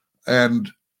 And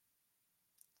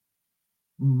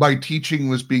my teaching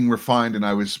was being refined, and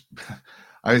I was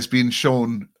being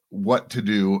shown what to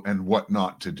do and what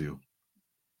not to do.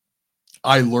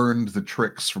 I learned the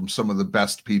tricks from some of the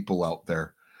best people out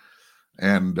there.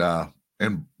 And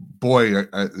boy,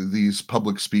 these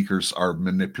public speakers are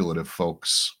manipulative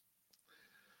folks.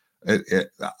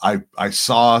 I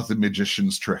saw the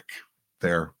magician's trick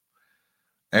there.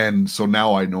 And so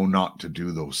now I know not to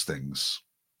do those things.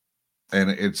 And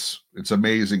it's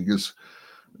amazing because,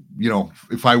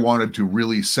 if I wanted to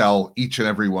really sell each and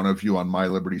every one of you on My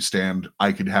Liberty Stand,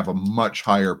 I could have a much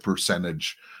higher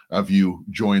percentage of you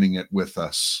joining it with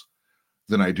us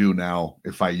than I do now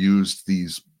if I used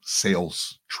these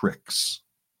sales tricks.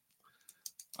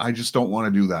 I just don't want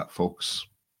to do that, folks.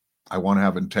 I want to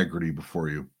have integrity before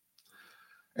you.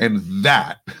 And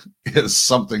that is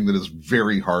something that is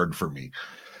very hard for me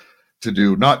to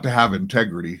do, not to have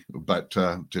integrity, but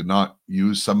to not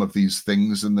use some of these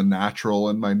things in the natural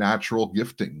and my natural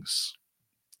giftings.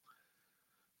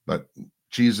 But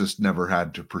Jesus never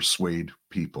had to persuade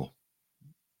people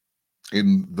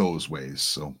in those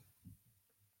ways.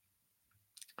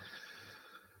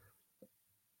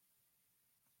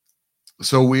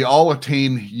 So we all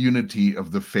attain unity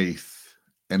of the faith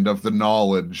and of the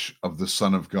knowledge of the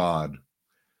Son of God,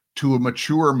 to a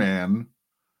mature man,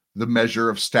 the measure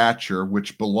of stature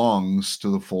which belongs to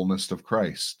the fullness of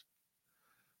Christ.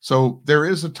 So there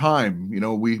is a time,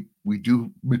 we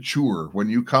do mature. When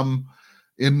you come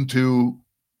into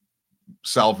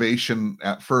salvation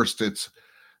at first,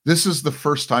 this is the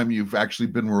first time you've actually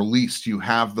been released. You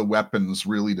have the weapons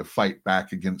really to fight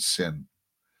back against sin.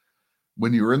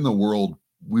 When you're in the world,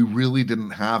 we really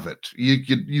didn't have it.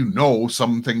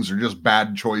 Some things are just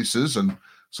bad choices, and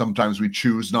sometimes we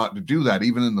choose not to do that,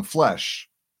 even in the flesh.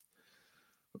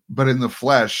 But in the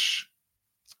flesh,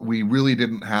 we really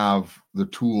didn't have the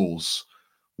tools.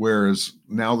 Whereas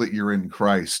now that you're in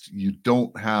Christ, you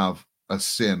don't have a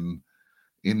sin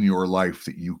in your life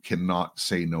that you cannot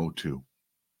say no to.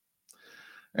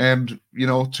 And,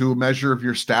 to a measure of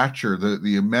your stature,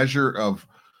 the measure of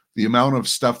the amount of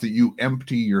stuff that you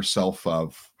empty yourself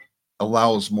of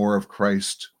allows more of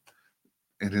Christ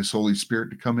and his Holy Spirit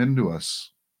to come into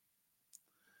us.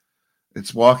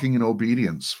 It's walking in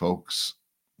obedience, folks.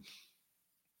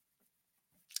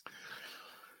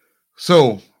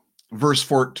 So, verse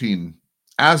 14,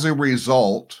 as a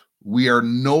result, we are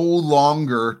no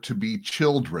longer to be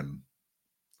children,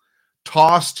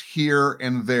 tossed here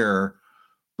and there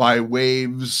by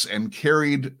waves and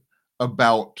carried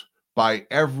about by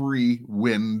every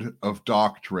wind of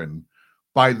doctrine,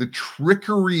 by the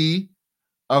trickery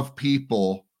of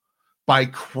people, by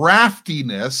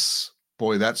craftiness.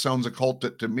 Boy, that sounds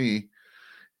occultic to me.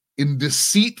 In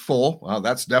deceitful,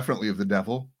 that's definitely of the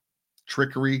devil.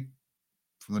 Trickery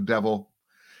from the devil.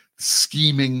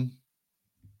 Scheming.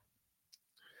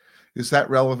 Is that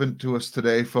relevant to us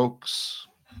today, folks?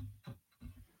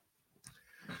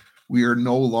 We are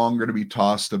no longer to be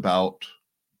tossed about.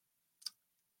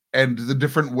 And the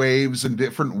different waves and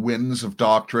different winds of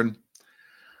doctrine.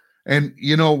 And,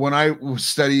 when I was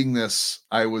studying this,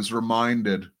 I was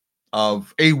reminded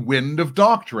of a wind of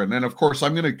doctrine. And of course,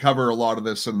 I'm going to cover a lot of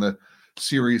this in the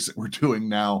series that we're doing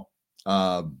now.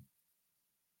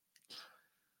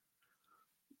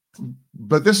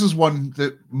 But this is one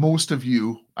that most of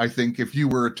you, I think, if you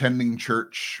were attending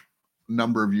church a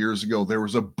number of years ago, there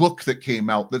was a book that came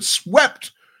out that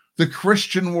swept the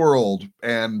Christian world.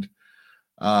 And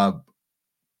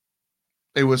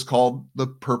it was called The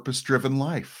Purpose-Driven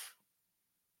Life.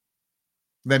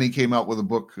 Then he came out with a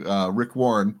book, Rick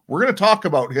Warren. We're going to talk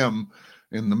about him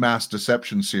in the Mass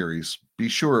Deception series. Be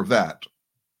sure of that.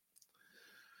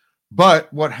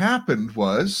 But what happened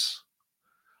was,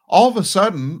 all of a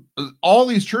sudden, all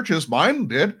these churches, mine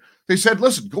did, they said,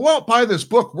 listen, go out, buy this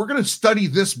book. We're going to study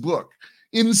this book.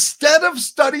 Instead of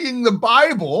studying the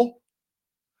Bible,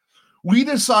 we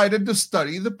decided to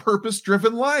study The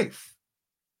Purpose-Driven Life.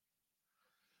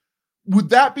 Would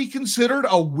that be considered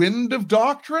a wind of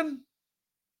doctrine?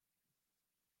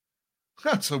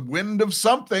 That's a wind of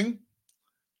something.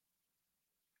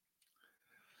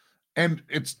 And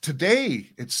today,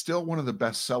 it's still one of the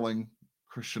best-selling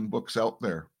Christian books out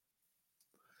there.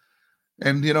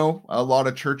 And, a lot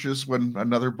of churches, when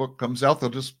another book comes out, they'll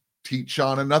just teach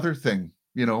on another thing,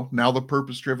 now the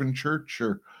purpose-driven church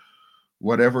or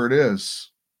whatever it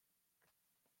is.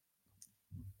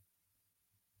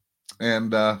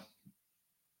 And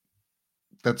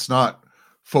that's not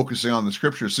focusing on the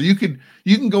scriptures. So you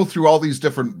can go through all these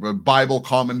different Bible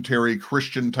commentary,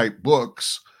 Christian type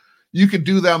books. You could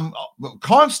do them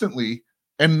constantly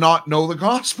and not know the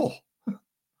gospel.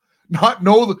 Not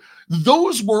know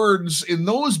those words in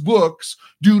those books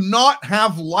do not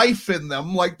have life in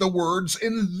them like the words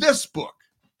in this book.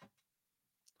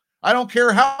 I don't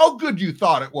care how good you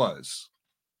thought it was.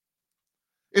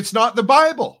 It's not the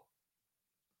Bible.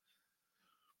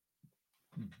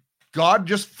 God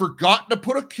just forgot to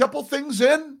put a couple things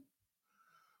in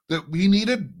that we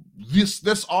needed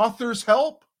this author's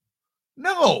help?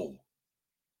 No.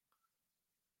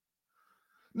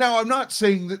 Now, I'm not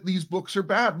saying that these books are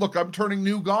bad. Look, I'm turning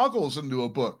New Goggles into a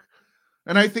book,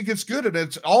 and I think it's good. And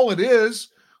it's all it is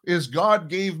God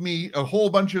gave me a whole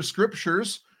bunch of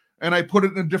scriptures, and I put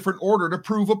it in a different order to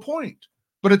prove a point.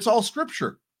 But it's all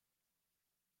scripture.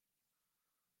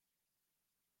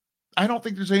 I don't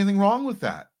think there's anything wrong with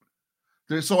that.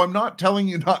 So I'm not telling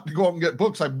you not to go out and get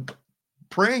books. I'm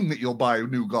praying that you'll buy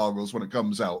New Goggles when it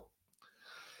comes out.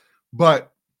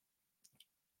 But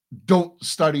don't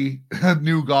study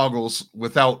New Goggles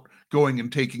without going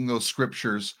and taking those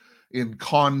scriptures in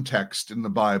context in the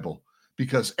Bible,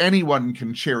 because anyone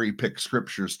can cherry pick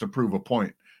scriptures to prove a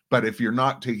point. But if you're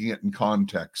not taking it in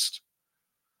context,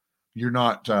 you're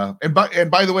not. And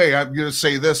by the way, I'm going to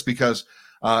say this because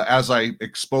as I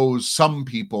expose some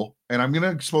people, and I'm going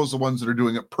to expose the ones that are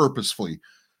doing it purposefully.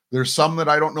 There's some that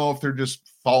I don't know if they're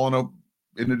just falling up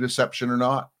into deception or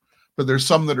not, but there's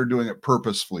some that are doing it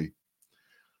purposefully.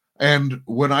 And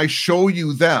when I show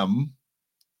you them,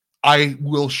 I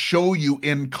will show you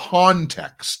in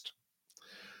context.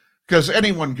 Because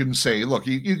anyone can say, look,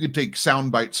 you could take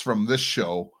sound bites from this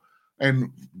show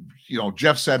and,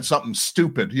 Jeff said something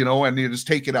stupid, and you just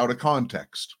take it out of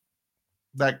context.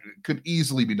 That could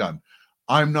easily be done.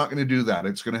 I'm not going to do that.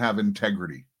 It's going to have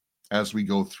integrity as we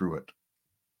go through it.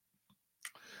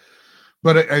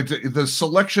 But the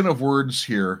selection of words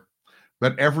here,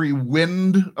 but every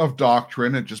wind of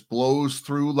doctrine, it just blows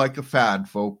through like a fad,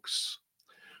 folks,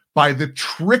 by the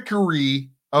trickery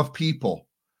of people.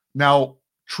 Now,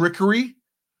 trickery,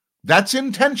 that's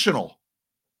intentional.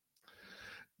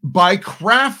 By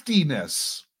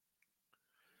craftiness,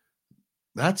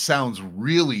 that sounds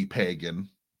really pagan.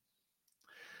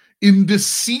 In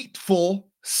deceitful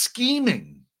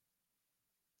scheming.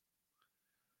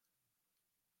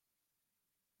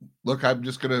 Look, I'm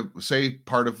just going to say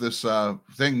part of this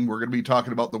thing. We're going to be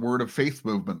talking about the Word of Faith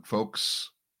movement, folks.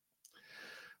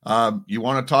 You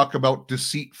want to talk about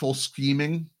deceitful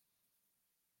scheming?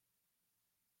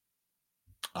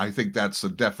 I think that's the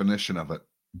definition of it.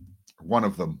 One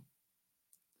of them.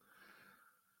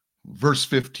 Verse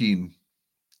 15.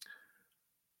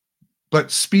 But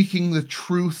speaking the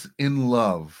truth in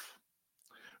love,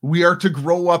 we are to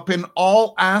grow up in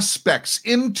all aspects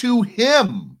into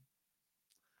Him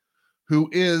who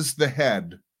is the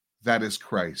head, that is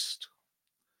Christ,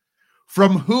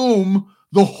 from whom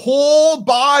the whole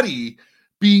body,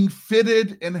 being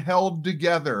fitted and held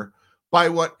together by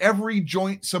what every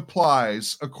joint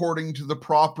supplies according to the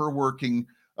proper working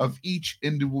of each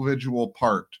individual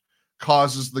part,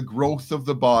 causes the growth of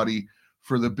the body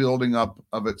for the building up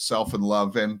of itself in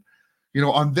love. And,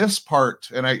 on this part,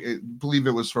 and I believe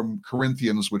it was from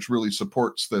Corinthians, which really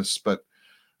supports this, but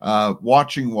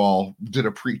Watching Wall did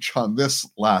a preach on this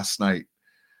last night,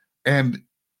 and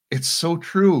it's so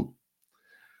true.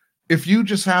 If you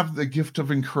just have the gift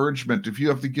of encouragement, if you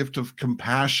have the gift of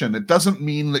compassion, it doesn't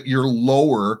mean that you're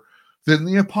lower than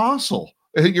the apostle.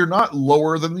 You're not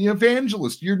lower than the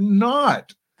evangelist. You're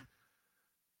not.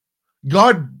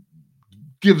 God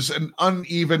gives an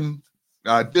uneven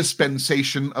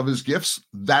dispensation of his gifts.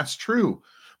 That's true.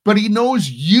 But he knows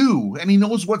you, and he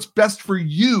knows what's best for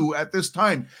you at this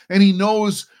time. And he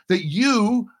knows that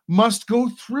you must go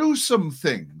through some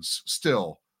things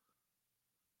still.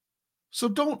 So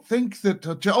don't think that,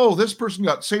 this person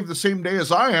got saved the same day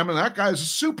as I am, and that guy's a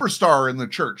superstar in the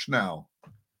church now.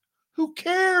 Who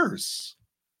cares?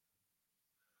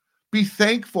 Be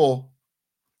thankful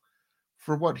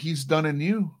for what he's done in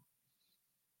you.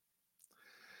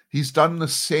 He's done the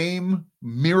same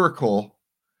miracle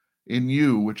in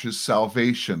you, which is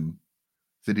salvation,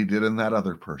 that he did in that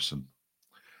other person.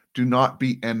 Do not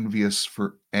be envious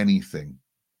for anything.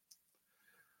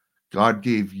 God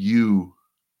gave you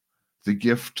the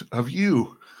gift of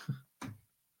you.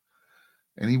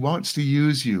 And he wants to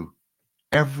use you,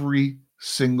 every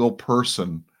single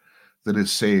person that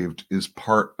is saved is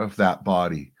part of that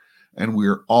body, and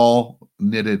we're all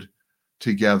knitted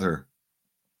together.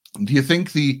 Do you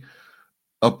think the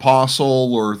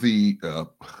apostle or the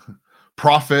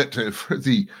prophet,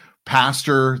 the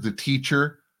pastor, the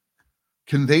teacher,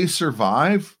 can they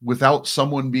survive without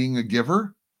someone being a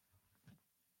giver?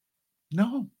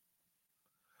 No.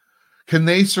 Can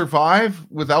they survive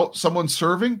without someone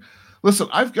serving? Listen,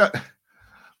 I've got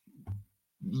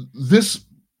this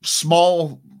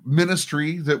small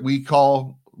ministry that we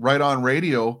call Right On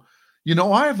Radio. You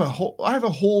know, I have a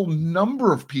whole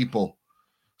number of people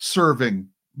serving.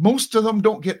 Most of them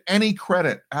don't get any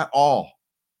credit at all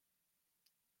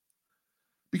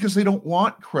because they don't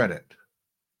want credit.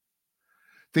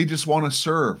 They just want to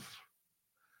serve.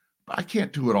 I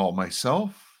can't do it all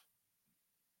myself.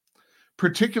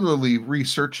 Particularly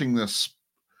researching this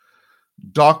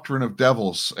doctrine of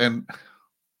devils, and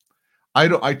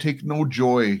I take no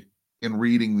joy in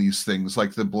reading these things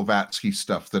like the Blavatsky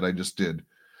stuff that I just did.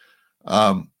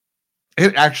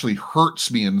 It actually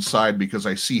hurts me inside because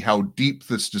I see how deep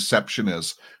this deception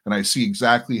is, and I see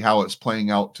exactly how it's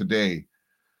playing out today.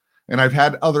 And I've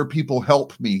had other people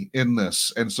help me in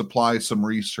this and supply some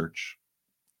research,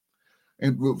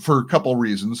 and for a couple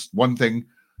reasons. One thing,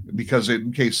 because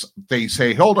in case they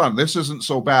say, hold on, this isn't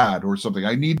so bad or something,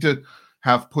 I need to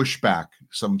have pushback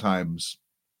sometimes.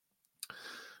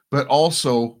 But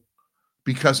also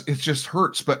because it just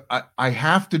hurts. But I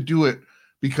have to do it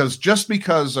because just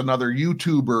because another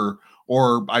YouTuber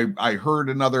or I heard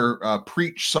another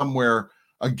preach somewhere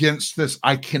against this,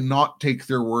 I cannot take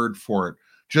their word for it.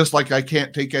 Just like I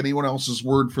can't take anyone else's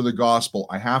word for the gospel.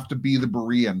 I have to be the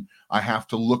Berean. I have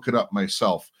to look it up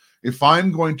myself. If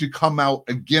I'm going to come out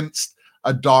against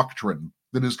a doctrine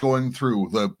that is going through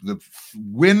the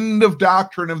wind of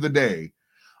doctrine of the day,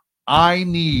 I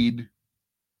need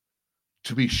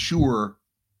to be sure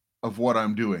of what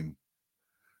I'm doing,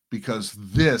 because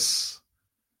this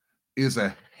is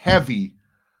a heavy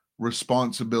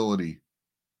responsibility.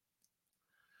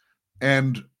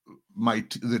 And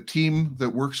the team that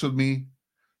works with me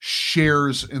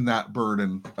shares in that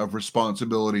burden of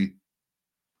responsibility.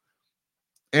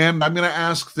 And I'm going to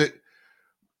ask that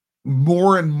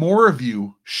more and more of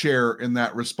you share in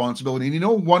that responsibility. And you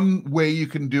know, one way you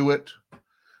can do it,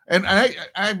 and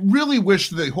I really wish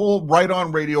the whole Right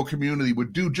On Radio community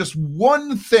would do just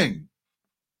one thing.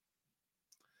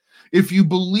 If you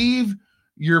believe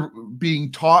you're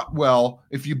being taught well,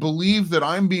 if you believe that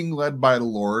I'm being led by the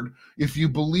Lord, if you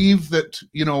believe that,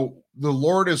 you know, the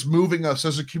Lord is moving us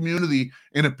as a community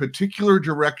in a particular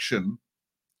direction,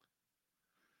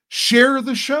 share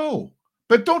the show.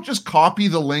 But don't just copy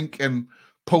the link and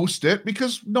post it,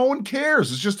 because no one cares.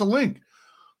 It's just a link.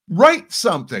 Write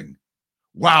something.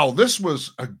 Wow, this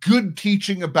was a good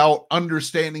teaching about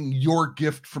understanding your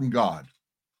gift from God.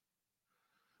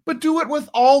 But do it with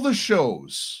all the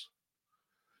shows.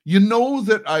 You know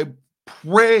that I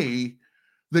pray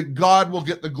that God will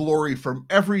get the glory from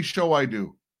every show I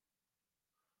do.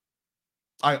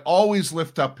 I always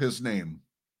lift up his name.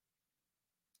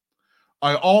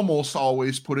 I almost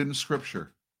always put in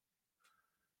scripture.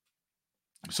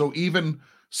 So even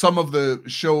some of the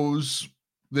shows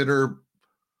that are,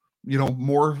 you know,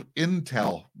 more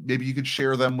intel, maybe you could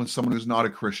share them with someone who's not a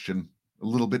Christian a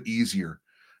little bit easier,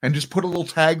 and just put a little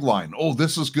tagline. Oh,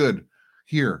 this is good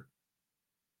here.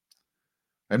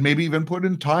 And maybe even put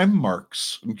in time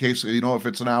marks in case, you know, if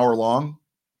it's an hour long,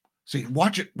 say,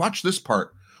 watch this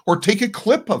part, or take a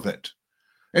clip of it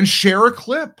and share a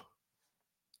clip.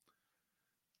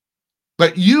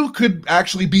 But you could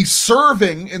actually be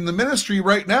serving in the ministry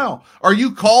right now. Are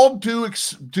you called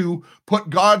to put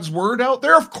God's word out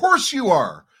there? Of course you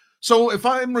are. So if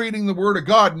I'm reading the word of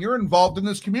God and you're involved in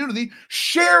this community,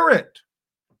 share it.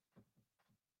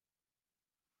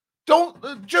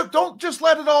 Don't just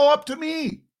let it all up to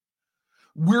me.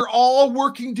 We're all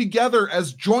working together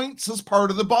as joints, as part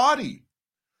of the body.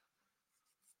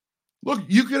 Look,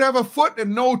 you could have a foot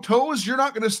and no toes. You're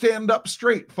not going to stand up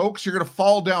straight, folks. You're going to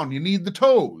fall down. You need the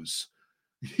toes.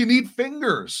 You need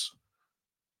fingers.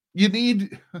 You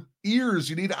need ears.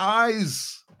 You need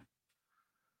eyes.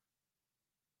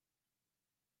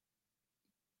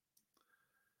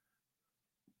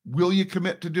 Will you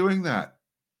commit to doing that?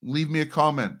 Leave me a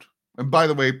comment. And by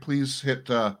the way, please hit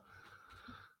the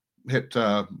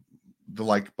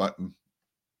like button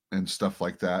and stuff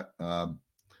like that.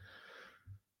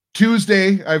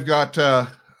 Tuesday, I've got, I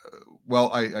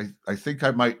think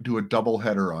I might do a double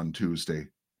header on Tuesday,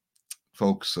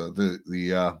 folks.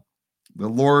 The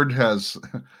Lord has,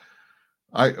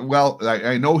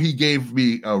 I know he gave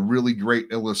me a really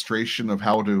great illustration of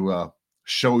how to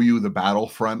show you the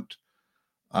battlefront.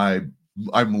 I'm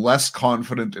less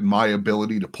confident in my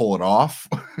ability to pull it off,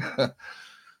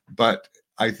 but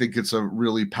I think it's a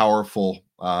really powerful,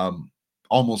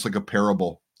 almost like a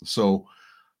parable. So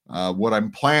what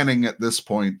I'm planning at this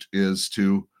point is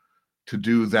to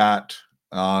do that,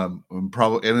 and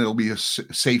it'll be a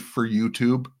safe for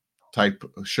YouTube type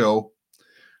show,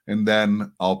 and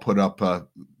then I'll put up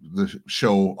the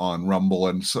show on Rumble.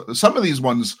 And so, some of these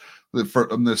ones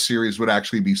from this series would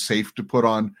actually be safe to put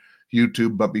on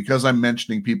YouTube, but because I'm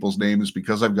mentioning people's names,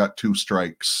 because I've got 2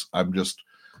 strikes, I'm just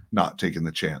not taking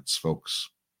the chance, folks.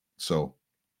 So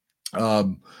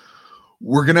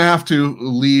we're gonna have to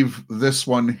leave this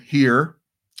one here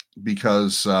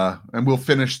because and we'll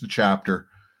finish the chapter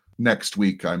next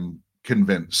week. I'm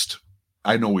convinced.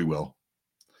 I know we will.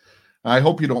 I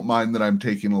hope you don't mind that I'm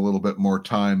taking a little bit more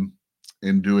time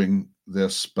in doing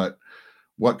this, but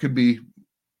what could be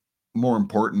more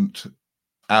important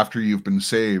after you've been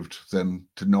saved than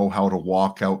to know how to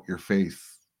walk out your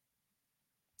faith?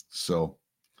 So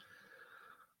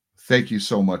thank you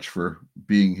so much for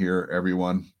being here,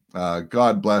 everyone.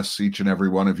 God bless each and every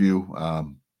one of you.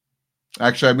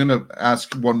 Actually, I'm going to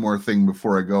ask one more thing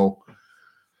before I go.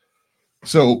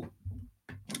 So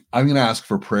I'm going to ask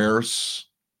for prayers,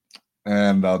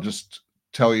 and I'll just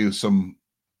tell you some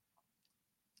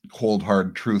cold,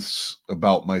 hard truths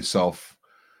about myself.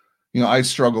 You know, I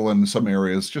struggle in some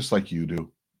areas just like you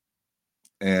do.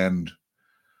 And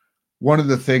one of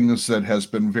the things that has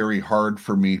been very hard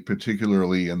for me,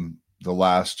 particularly in the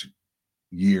last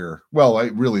year, well,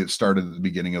 it started at the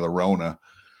beginning of the Rona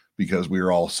because we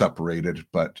were all separated,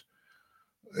 but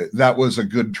that was a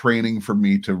good training for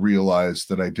me to realize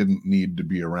that I didn't need to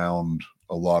be around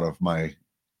a lot of my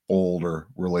older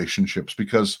relationships,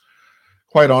 because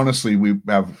quite honestly, we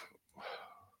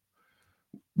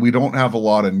don't have a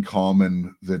lot in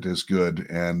common that is good.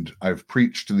 And I've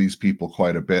preached to these people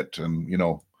quite a bit, and, you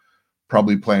know,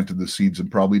 probably planted the seeds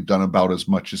and probably done about as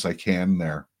much as I can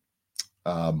there.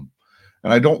 And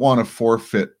I don't want to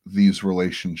forfeit these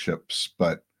relationships,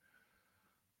 but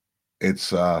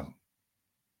it's the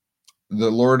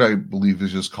Lord, I believe,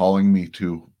 is just calling me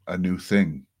to a new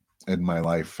thing in my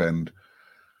life. And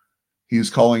He's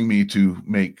calling me to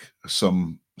make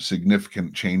some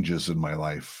significant changes in my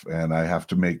life. And I have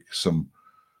to make some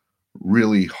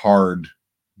really hard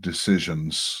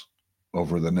decisions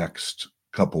over the next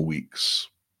couple weeks.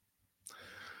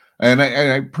 And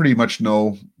I pretty much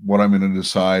know what I'm going to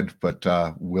decide, but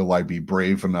will I be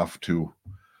brave enough to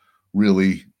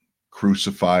really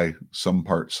crucify some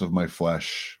parts of my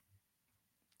flesh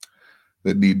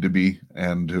that need to be,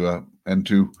 and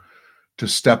to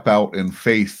step out in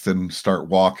faith and start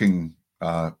walking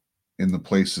in the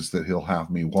places that He'll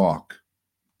have me walk?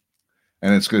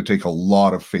 And it's going to take a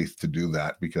lot of faith to do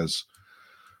that, because,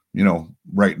 you know,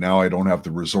 right now I don't have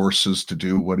the resources to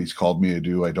do what He's called me to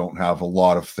do. I don't have a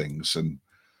lot of things, and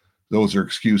those are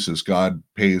excuses. God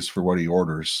pays for what He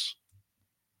orders.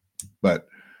 But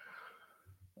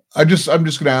I'm just going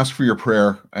to ask for your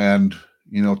prayer. And,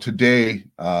 you know, today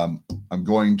I'm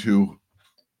going to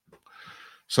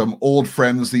some old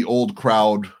friends, the old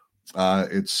crowd.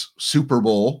 It's Super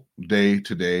Bowl day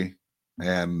today,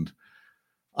 and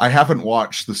I haven't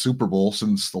watched the Super Bowl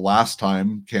since the last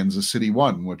time Kansas City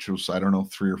won, which was, I don't know,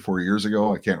 3 or 4 years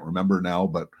ago. I can't remember now,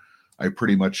 but I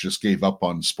pretty much just gave up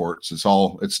on sports.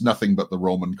 It's nothing but the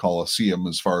Roman Coliseum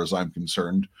as far as I'm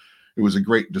concerned. It was a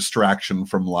great distraction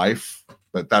from life,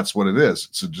 but that's what it is.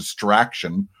 It's a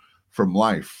distraction from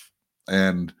life.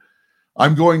 And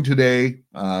I'm going today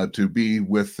to be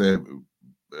with an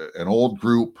old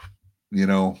group. You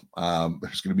know,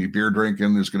 there's going to be beer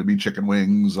drinking, there's going to be chicken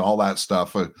wings, all that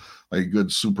stuff a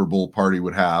good Super Bowl party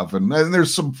would have. And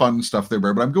there's some fun stuff there,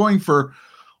 but I'm going for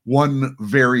one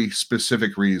very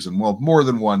specific reason. Well, more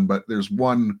than one, but there's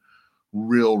one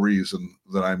real reason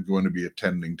that I'm going to be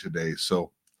attending today.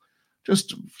 So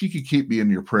just, if you could keep me in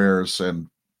your prayers, and,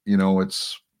 you know,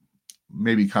 it's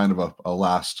maybe kind of a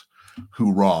last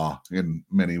hoorah in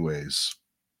many ways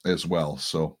as well.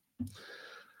 So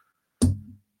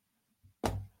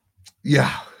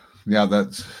yeah,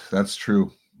 that's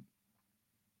true.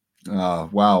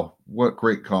 Wow, what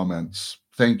great comments.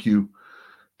 Thank you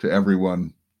to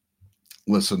everyone.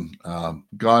 Listen,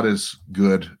 God is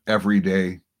good every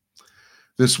day.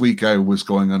 This week I was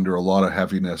going under a lot of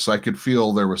heaviness. I could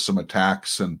feel there were some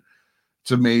attacks, and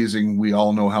it's amazing. We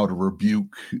all know how to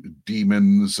rebuke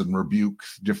demons and rebuke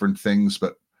different things,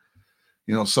 but,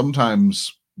 you know,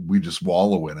 sometimes we just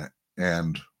wallow in it.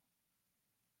 And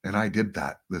I did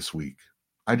that this week.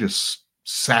 I just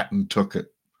sat and took it.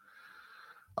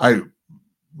 You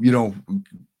know,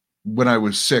 when I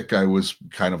was sick, I was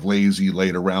kind of lazy,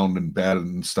 laid around in bed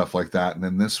and stuff like that. And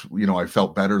then this, I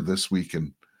felt better this week,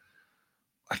 and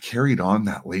I carried on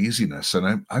that laziness.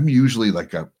 And I'm usually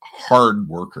like a hard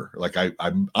worker. Like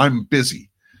I'm busy.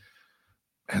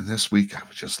 And this week I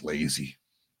was just lazy.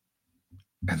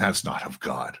 And that's not of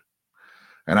God.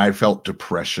 And I felt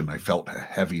depression. I felt a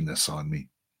heaviness on me.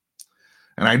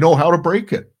 And I know how to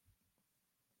break it,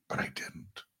 but I didn't.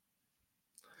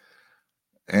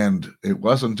 And it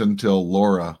wasn't until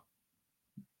Laura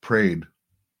prayed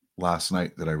last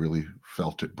night that I really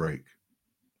felt it break.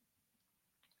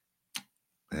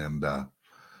 And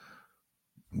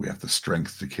we have the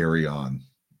strength to carry on.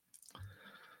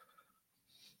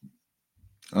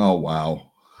 Oh,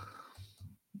 wow.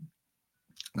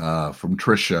 From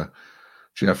Tricia,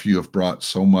 Jeff, you have brought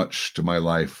so much to my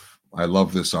life. I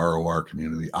love this ROR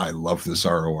community. I love this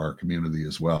ROR community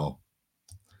as well.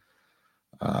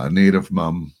 Native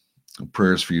Mom,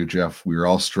 prayers for you, Jeff. We're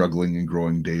all struggling and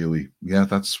growing daily. Yeah,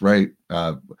 that's right.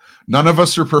 None of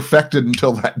us are perfected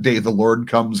until that day the Lord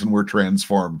comes and we're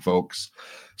transformed, folks.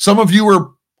 Some of you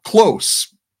are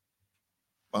close.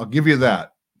 I'll give you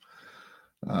that.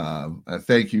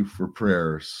 Thank you for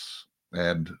prayers.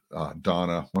 And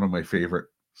Donna, one of my favorite.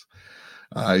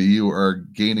 You are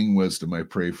gaining wisdom. I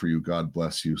pray for you. God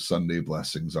bless you. Sunday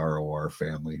blessings, ROR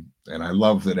family. And I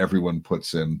love that everyone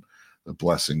puts in the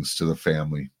blessings to the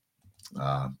family.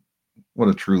 What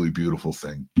a truly beautiful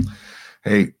thing.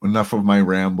 Hey, enough of my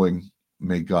rambling.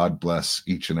 May God bless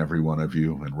each and every one of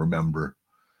you. And remember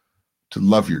to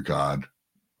love your God,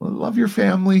 love your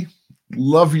family,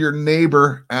 love your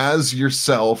neighbor as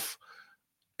yourself,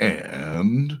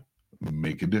 and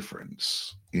make a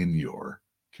difference in your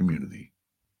community.